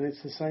 And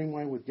it's the same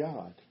way with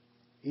God.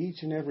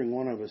 Each and every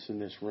one of us in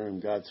this room,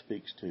 God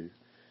speaks to.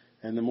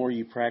 And the more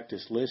you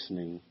practice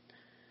listening,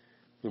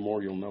 the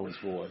more you'll know His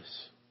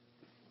voice.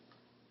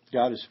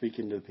 God is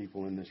speaking to the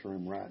people in this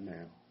room right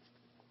now.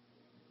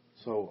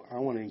 So I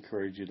want to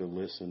encourage you to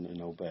listen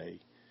and obey.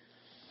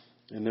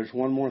 And there's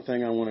one more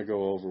thing I want to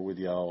go over with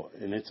y'all,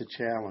 and it's a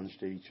challenge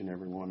to each and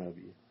every one of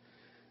you.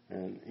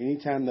 And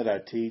anytime that I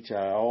teach,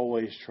 I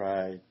always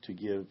try to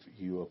give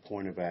you a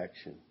point of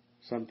action,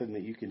 something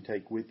that you can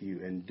take with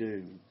you and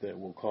do that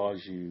will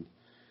cause you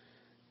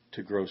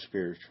to grow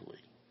spiritually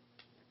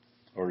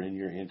or in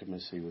your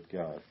intimacy with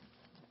God.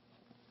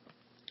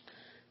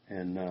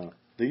 And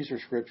these are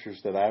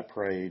scriptures that I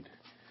prayed.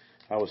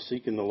 I was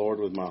seeking the Lord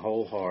with my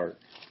whole heart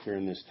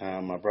during this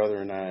time. My brother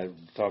and I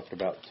talked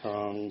about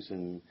tongues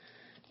and,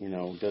 you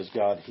know, does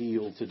God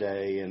heal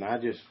today? And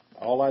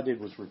all I did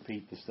was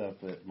repeat the stuff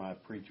that my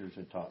preachers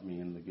had taught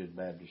me in the Good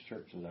Baptist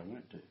Church that I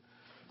went to.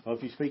 Well,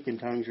 if you speak in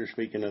tongues, you're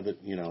speaking of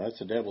that's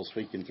the devil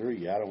speaking through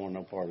you. I don't want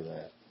no part of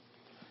that.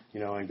 You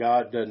know, and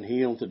God doesn't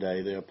heal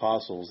today. The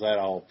apostles, that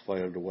all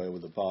flowed away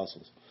with the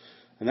apostles.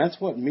 And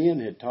that's what men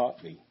had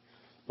taught me.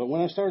 But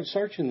when I started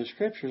searching the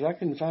scriptures, I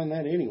couldn't find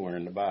that anywhere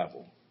in the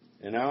Bible.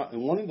 And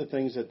one of the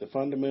things that the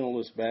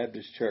Fundamentalist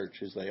Baptist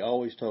Church, as they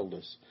always told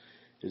us,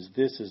 is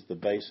this is the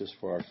basis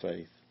for our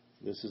faith.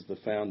 This is the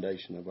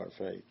foundation of our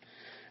faith.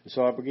 And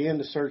so I began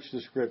to search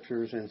the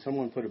scriptures, and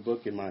someone put a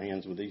book in my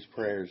hands with these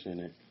prayers in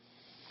it.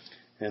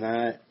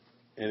 And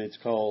it's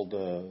called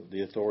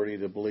The Authority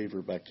of the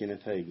Believer by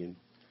Kenneth Hagin.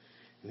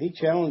 And he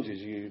challenges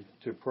you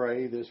to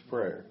pray this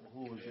prayer.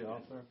 Who was the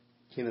author?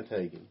 Kenneth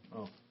Hagin.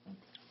 Oh.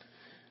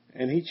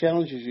 And He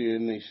challenges you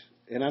in these.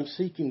 And I'm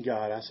seeking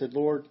God. I said,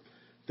 Lord,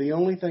 the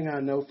only thing I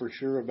know for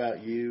sure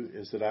about you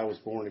is that I was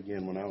born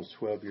again when I was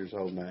 12 years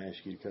old, and I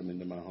asked you to come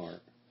into my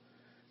heart.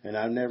 And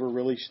I never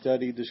really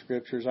studied the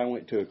Scriptures. I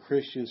went to a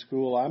Christian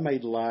school. I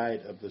made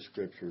light of the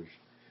Scriptures.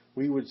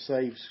 We would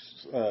say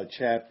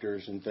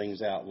chapters and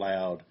things out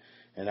loud,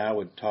 and I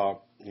would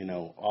talk,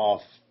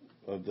 off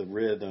of the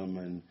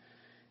rhythm,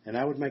 and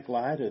I would make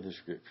light of the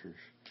Scriptures.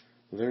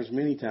 There's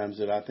many times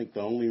that I think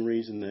the only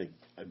reason that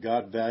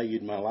God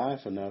valued my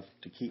life enough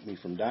to keep me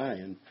from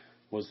dying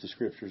was the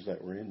Scriptures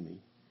that were in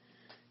me,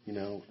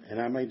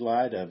 and I made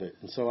light of it.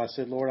 And so I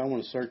said, Lord, I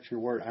want to search your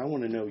word. I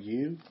want to know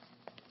you.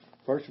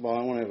 First of all,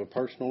 I want to have a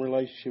personal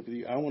relationship with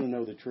you. I want to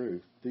know the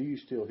truth. Do you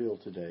still heal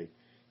today?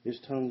 Is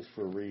tongues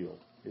for real?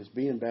 Is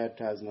being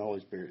baptized in the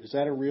Holy Spirit? Is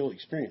that a real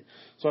experience?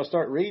 So I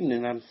start reading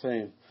and I'm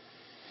saying,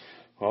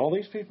 all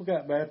these people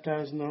got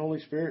baptized in the Holy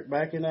Spirit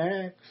back in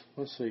Acts.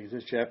 Let's see,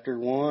 this chapter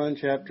 1,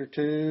 chapter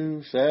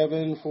 2,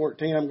 7,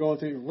 14. I'm going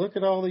through, look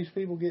at all these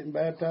people getting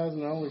baptized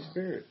in the Holy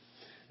Spirit.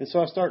 And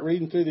so I start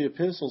reading through the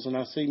epistles, and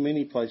I see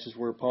many places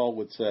where Paul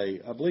would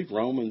say, I believe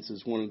Romans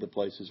is one of the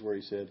places where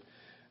he said,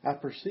 I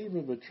perceive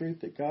of a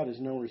truth that God is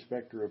no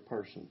respecter of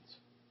persons.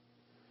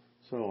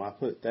 So I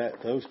put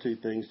those two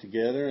things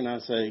together, and I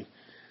say,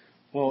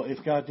 well,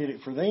 if God did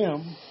it for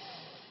them,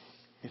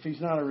 if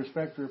He's not a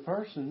respecter of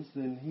persons,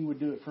 then He would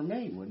do it for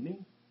me, wouldn't He?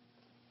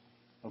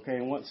 Okay,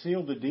 and what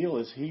sealed the deal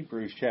is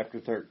Hebrews chapter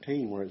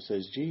 13, where it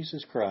says,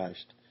 Jesus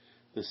Christ,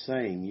 the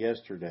same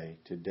yesterday,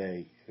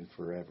 today, and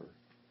forever.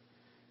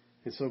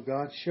 And so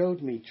God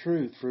showed me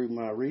truth through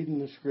my reading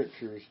the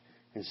Scriptures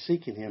and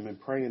seeking Him and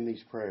praying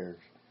these prayers.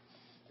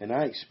 And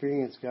I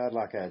experienced God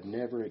like I had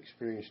never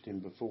experienced Him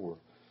before.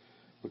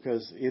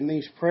 Because in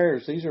these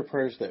prayers, these are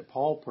prayers that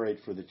Paul prayed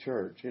for the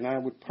church, and I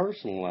would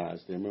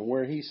personalize them. And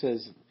where he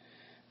says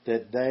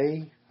that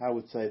they, I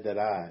would say that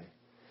I.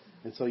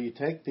 And so you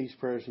take these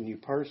prayers and you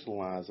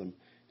personalize them,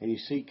 and you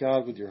seek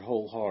God with your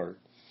whole heart.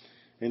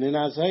 And in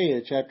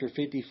Isaiah chapter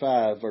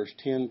 55, verse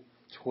 10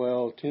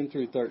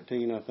 through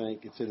 13, I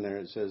think it's in there,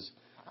 it says,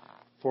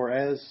 For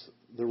as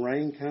the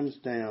rain comes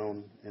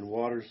down and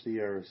waters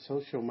the earth,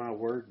 so shall my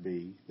word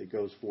be that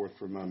goes forth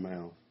from my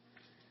mouth.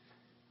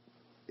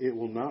 It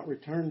will not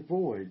return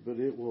void, but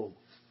it will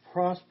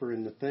prosper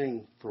in the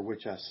thing for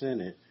which I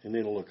sent it, and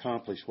it will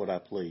accomplish what I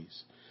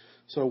please.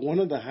 So one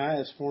of the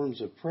highest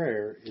forms of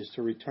prayer is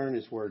to return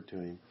His word to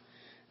Him.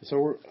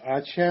 So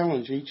I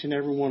challenge each and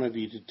every one of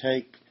you to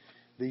take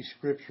these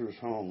Scriptures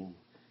home.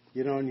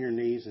 Get on your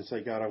knees and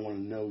say, God, I want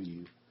to know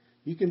you.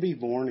 You can be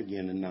born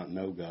again and not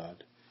know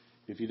God.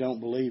 If you don't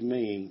believe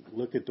me,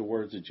 look at the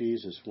words of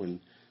Jesus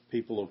when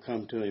people will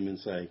come to Him and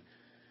say,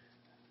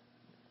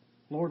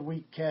 Lord,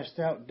 we cast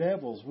out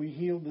devils, we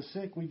healed the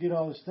sick, we did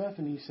all this stuff.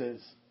 And He says,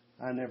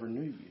 I never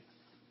knew you.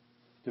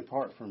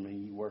 Depart from me,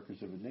 you workers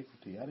of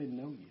iniquity. I didn't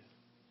know you.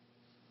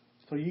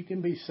 So you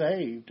can be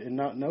saved and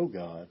not know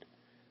God.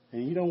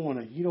 And you don't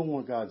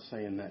want God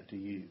saying that to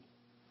you.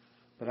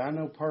 But I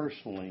know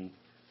personally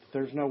that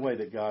there's no way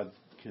that God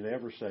could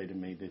ever say to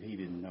me that He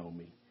didn't know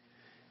me.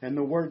 And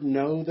the word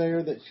know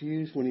there that's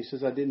used when He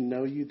says I didn't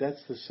know you,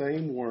 that's the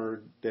same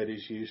word that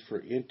is used for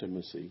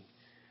intimacy.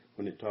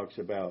 When it talks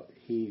about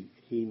he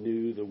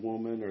knew the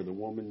woman or the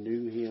woman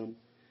knew him,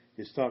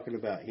 it's talking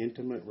about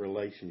intimate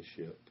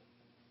relationship.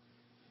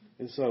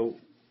 And so,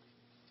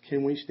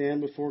 can we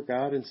stand before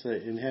God and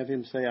say and have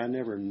Him say, I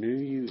never knew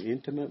you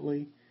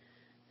intimately,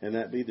 and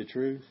that be the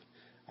truth?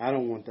 I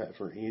don't want that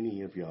for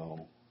any of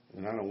y'all,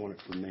 and I don't want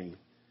it for me.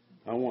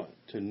 I want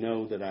to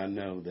know that I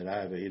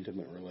have an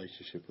intimate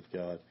relationship with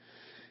God.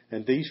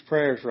 And these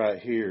prayers right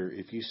here,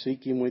 if you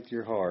seek Him with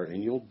your heart,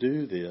 and you'll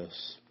do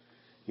this,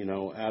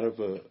 out of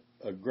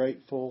a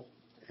grateful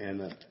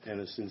and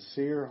a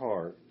sincere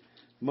heart.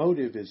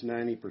 Motive is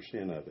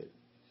 90% of it.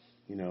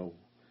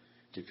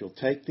 If you'll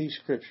take these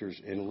Scriptures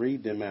and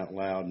read them out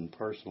loud and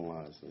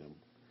personalize them,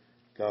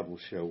 God will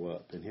show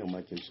up and He'll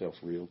make Himself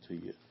real to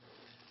you.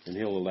 And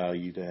He'll allow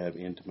you to have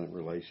intimate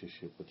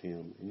relationship with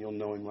Him. And you'll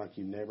know Him like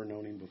you've never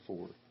known Him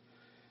before.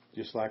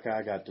 Just like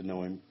I got to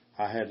know Him.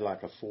 I had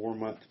like a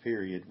 4-month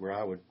period where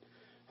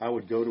I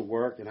would go to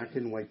work and I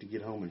couldn't wait to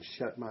get home and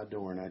shut my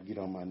door, and I'd get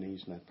on my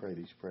knees and I'd pray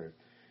these prayers.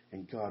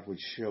 And God would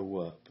show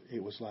up.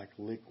 It was like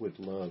liquid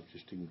love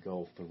just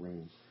engulfed the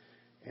room.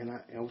 And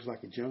I was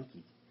like a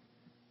junkie.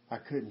 I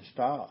couldn't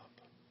stop,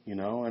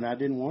 and I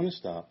didn't want to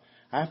stop.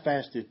 I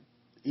fasted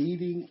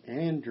eating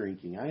and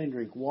drinking. I didn't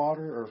drink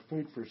water or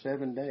food for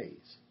 7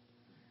 days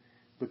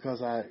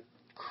because I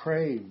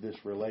craved this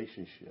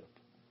relationship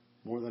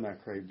more than I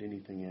craved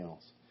anything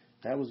else.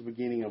 That was the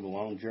beginning of a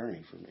long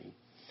journey for me.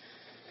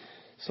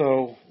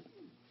 So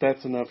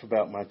that's enough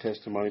about my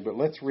testimony, but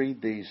let's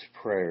read these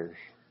prayers.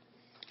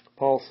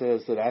 Paul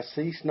says that I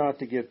cease not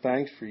to give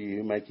thanks for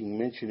you, making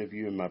mention of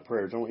you in my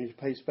prayers. I want you to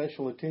pay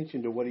special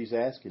attention to what he's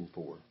asking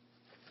for.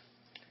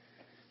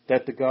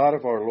 That the God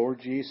of our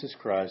Lord Jesus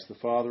Christ, the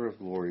Father of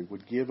glory,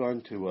 would give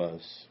unto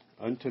us,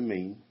 unto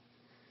me,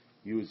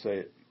 you would say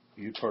it,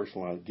 you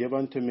personalize, give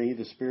unto me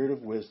the spirit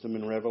of wisdom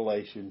and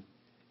revelation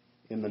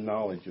in the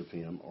knowledge of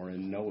Him or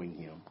in knowing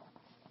Him.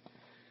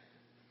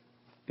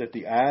 That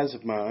the eyes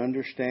of my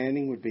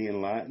understanding would be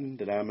enlightened,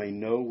 that I may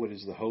know what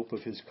is the hope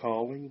of His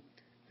calling,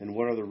 and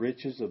what are the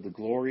riches of the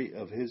glory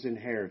of His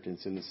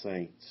inheritance in the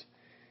saints,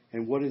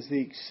 and what is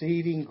the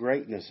exceeding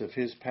greatness of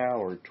His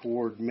power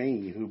toward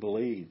me who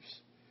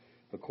believes,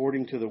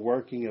 according to the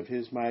working of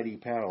His mighty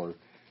power,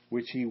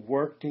 which He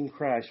worked in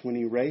Christ when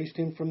He raised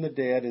Him from the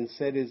dead and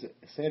set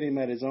Him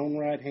at His own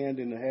right hand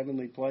in the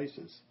heavenly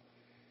places.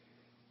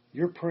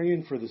 You're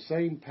praying for the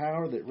same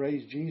power that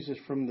raised Jesus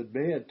from the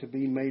dead to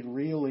be made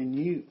real in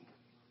you.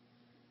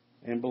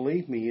 And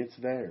believe me, it's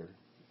there.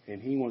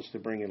 And He wants to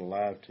bring it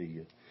alive to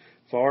you.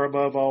 Far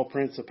above all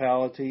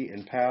principality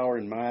and power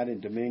and might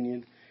and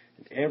dominion,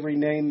 and every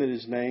name that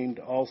is named,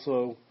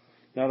 also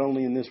not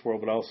only in this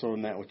world, but also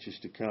in that which is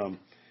to come.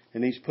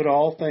 And He's put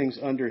all things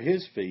under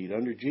His feet,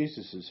 under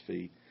Jesus'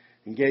 feet,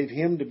 and gave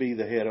Him to be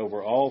the head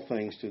over all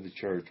things to the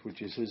church,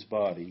 which is His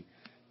body,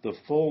 the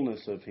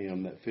fullness of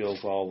Him that fills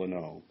all in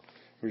all.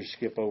 We'll just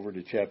skip over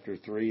to chapter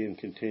 3 and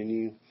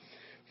continue.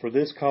 For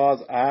this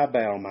cause I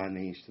bow my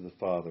knees to the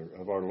Father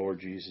of our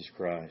Lord Jesus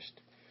Christ,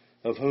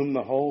 of whom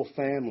the whole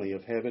family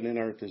of heaven and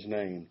earth is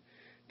named,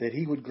 that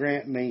He would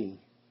grant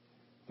me,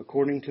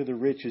 according to the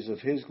riches of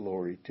His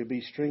glory, to be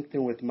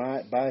strengthened with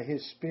might by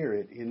His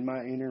Spirit in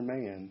my inner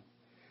man,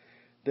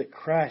 that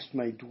Christ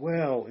may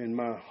dwell in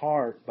my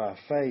heart by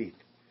faith,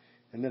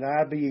 and that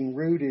I, being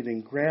rooted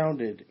and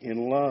grounded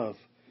in love,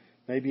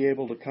 may be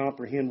able to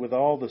comprehend with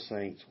all the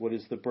saints what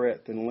is the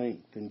breadth and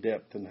length and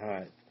depth and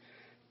height,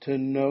 to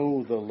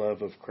know the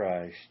love of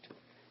Christ,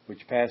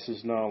 which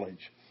passes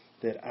knowledge,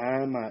 that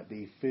I might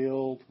be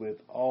filled with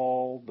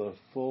all the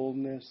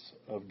fullness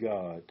of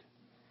God.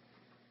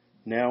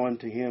 Now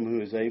unto Him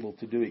who is able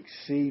to do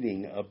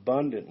exceeding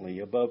abundantly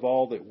above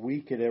all that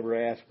we could ever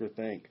ask or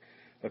think,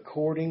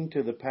 according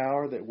to the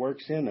power that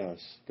works in us.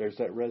 There's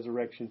that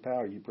resurrection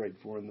power you prayed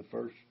for in the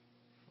first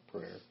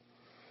prayer.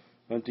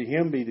 Unto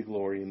Him be the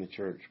glory in the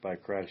church by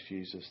Christ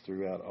Jesus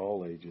throughout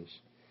all ages,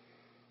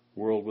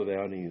 world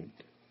without end.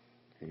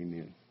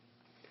 Amen.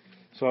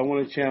 So I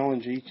want to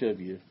challenge each of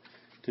you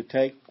to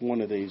take one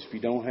of these. If you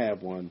don't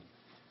have one,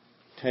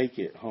 take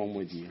it home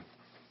with you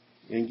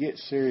and get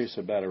serious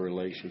about a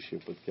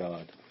relationship with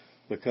God.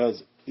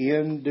 Because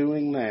in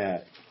doing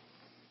that,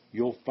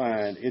 you'll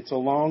find it's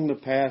along the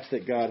path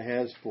that God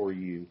has for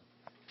you.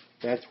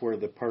 That's where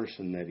the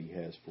person that He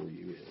has for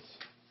you is.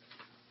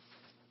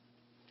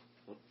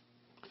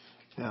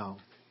 Now,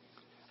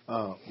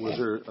 was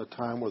there a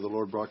time where the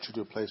Lord brought you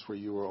to a place where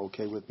you were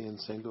okay with being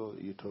single?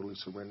 You totally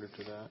surrendered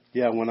to that?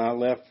 Yeah, when I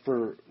left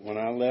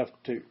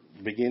to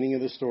beginning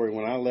of the story,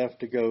 when I left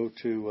to go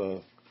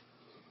to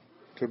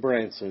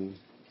Branson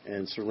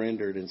and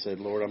surrendered and said,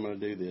 Lord, I'm going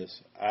to do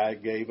this, I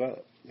gave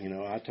up.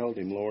 I told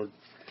Him, Lord,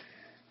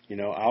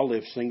 I'll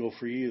live single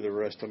for You the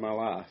rest of my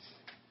life.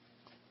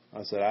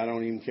 I said, I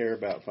don't even care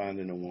about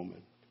finding a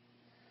woman.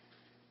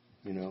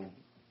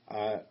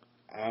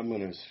 I'm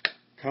going to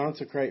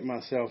consecrate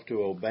myself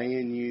to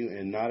obeying You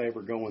and not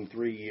ever going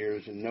 3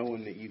 years and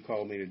knowing that You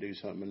called me to do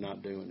something and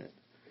not doing it.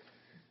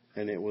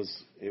 And it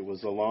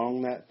was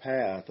along that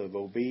path of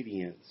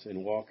obedience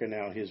and walking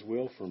out His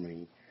will for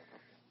me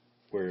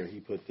where He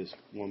put this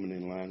woman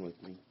in line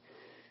with me.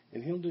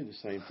 And He'll do the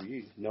same for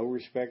you. No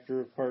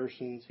respecter of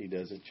persons. He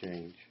doesn't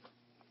change.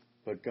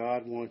 But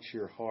God wants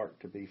your heart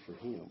to be for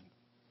Him.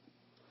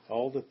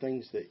 All the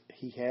things that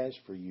He has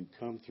for you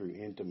come through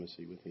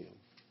intimacy with Him.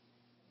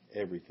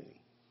 Everything.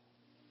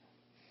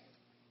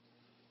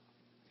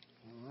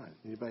 All right.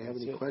 Anybody have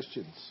any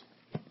questions?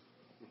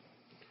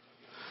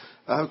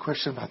 I have a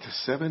question about the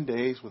 7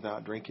 days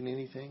without drinking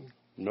anything.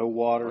 No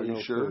water, Are you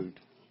no sure? food.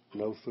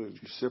 No food.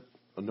 You sip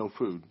no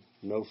food.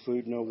 No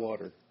food, no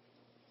water.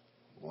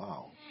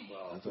 Wow.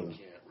 Well, That's you a- can't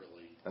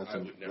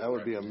really. That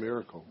would be a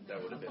miracle.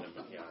 That would have been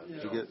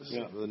To get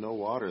the no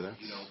water. That's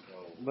You don't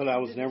go. But I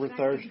was never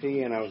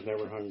thirsty and I was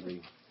never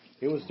hungry.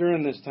 It was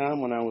during this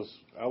time when I was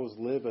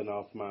living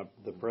off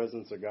the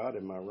presence of God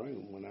in my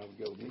room when I would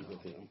go meet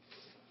with Him.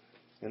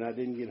 And I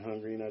didn't get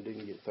hungry and I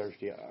didn't get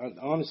thirsty.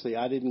 Honestly,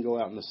 I didn't go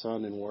out in the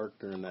sun and work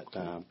during that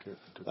time.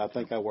 I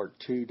think I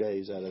worked 2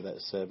 days out of that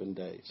 7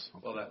 days.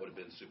 Well, that would have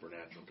been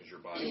supernatural because your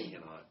body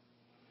cannot.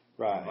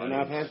 Right. And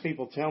I've had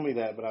people tell me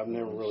that, but I've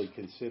never really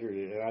considered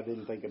it. And I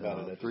didn't think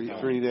about it at the time.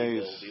 3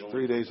 days. The only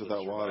 3 days people that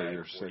without water. survived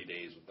You're 40 sick.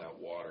 days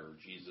without water.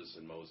 Jesus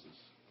and Moses.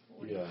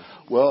 Yeah.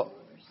 Well,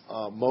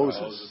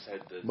 Moses,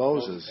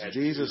 had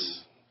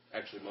Jesus. to-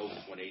 Actually, Moses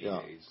went 80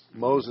 Yeah, days.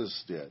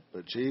 Moses did,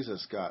 but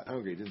Jesus got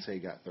hungry. He didn't say He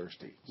got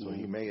thirsty, so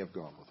He may have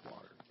gone with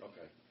water.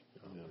 Okay.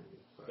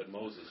 But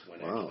Moses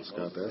went. Wow, actually, Scott,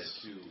 Moses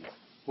that's- had to.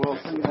 Well,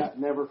 see, that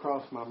never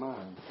crossed my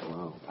mind.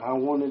 Wow. I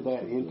wanted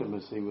that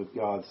intimacy with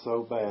God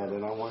so bad,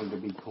 and I wanted to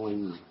be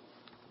clean.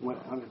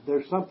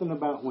 There's something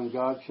about when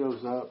God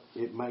shows up,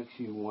 it makes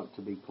you want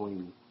to be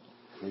clean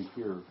and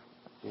pure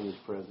in His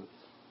presence.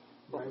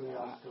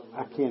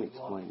 I can't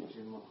explain it.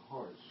 In my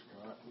heart,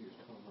 Scott. He was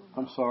talking about.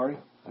 I'm sorry,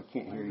 I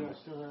can't hear Maybe you. I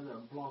still have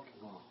that block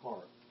in my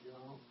heart,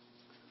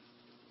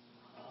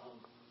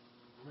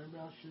 Maybe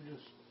I should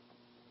just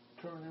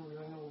turn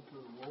everything over to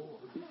the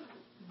Lord.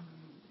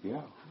 Yeah. You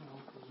know,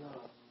 'cause,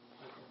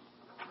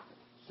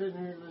 sitting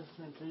here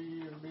listening to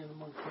you and being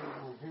amongst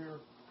everyone here.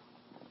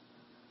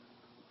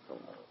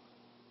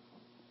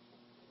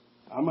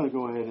 I'm going to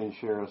go ahead and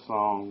share a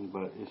song,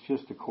 but it's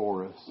just a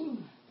chorus.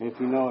 And if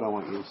you know it, I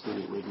want you to sing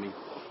it with me,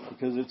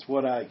 because it's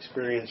what I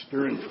experienced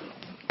during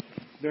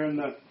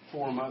that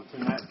 4 months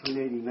in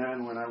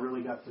 1989 when I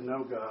really got to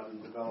know God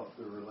and developed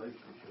a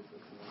relationship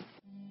with Him.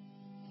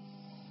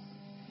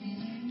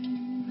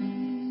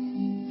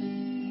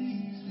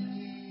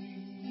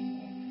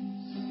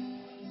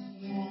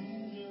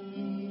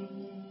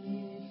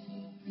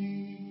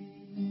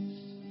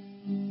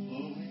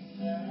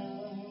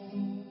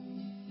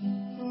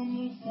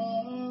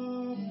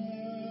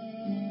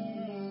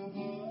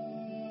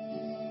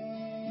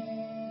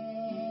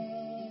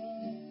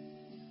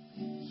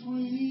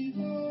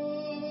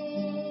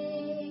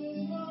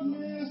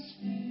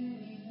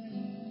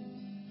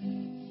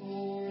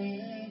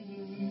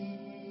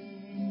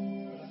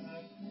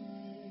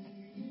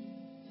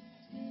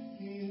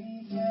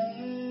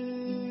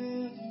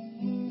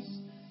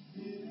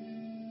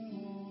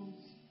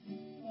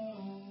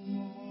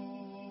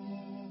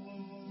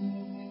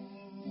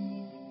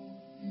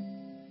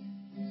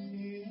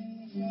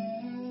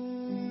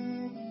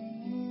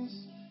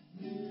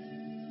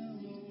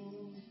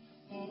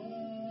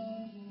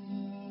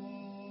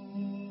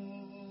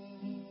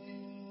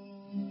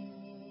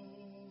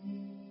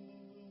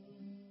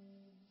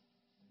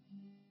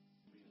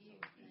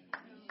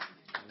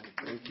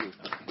 Thank you.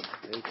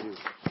 Thank you.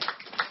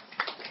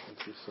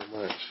 Thank you so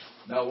much.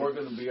 Now we're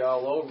going to be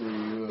all over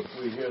you if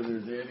we hear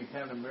there's any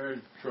kind of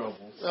marriage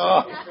trouble.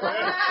 Oh.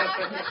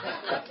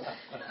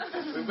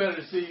 We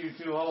better see you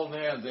two holding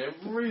hands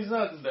every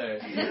Sunday.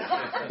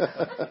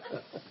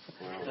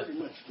 Pretty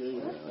much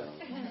do.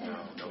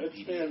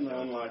 It's been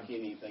unlike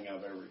anything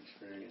I've ever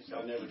experienced.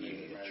 I never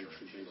knew that marriage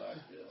could be like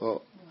this.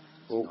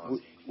 Well,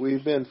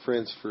 we've been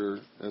friends for,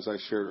 as I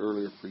shared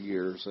earlier, for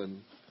years,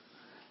 and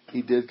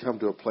he did come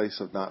to a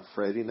place of not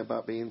fretting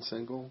about being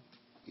single.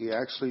 He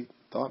actually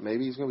thought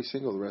maybe he's going to be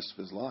single the rest of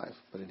his life.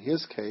 But in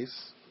his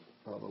case,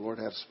 the Lord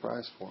had a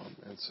surprise for him.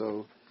 And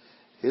so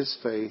his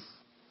faith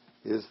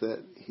is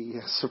that he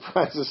has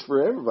surprises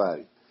for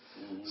everybody.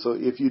 Mm-hmm. So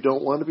if you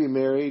don't want to be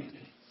married,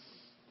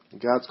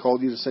 God's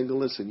called you to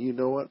singleness, and you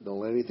know it, don't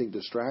let anything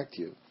distract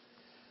you.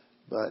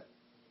 But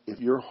if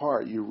your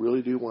heart, you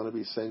really do want to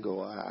be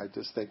single, I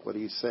just think what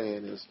he's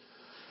saying is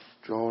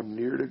draw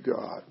near to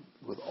God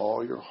with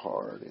all your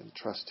heart and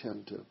trust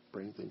Him to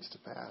bring things to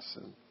pass.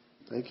 And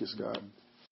thank you, Scott.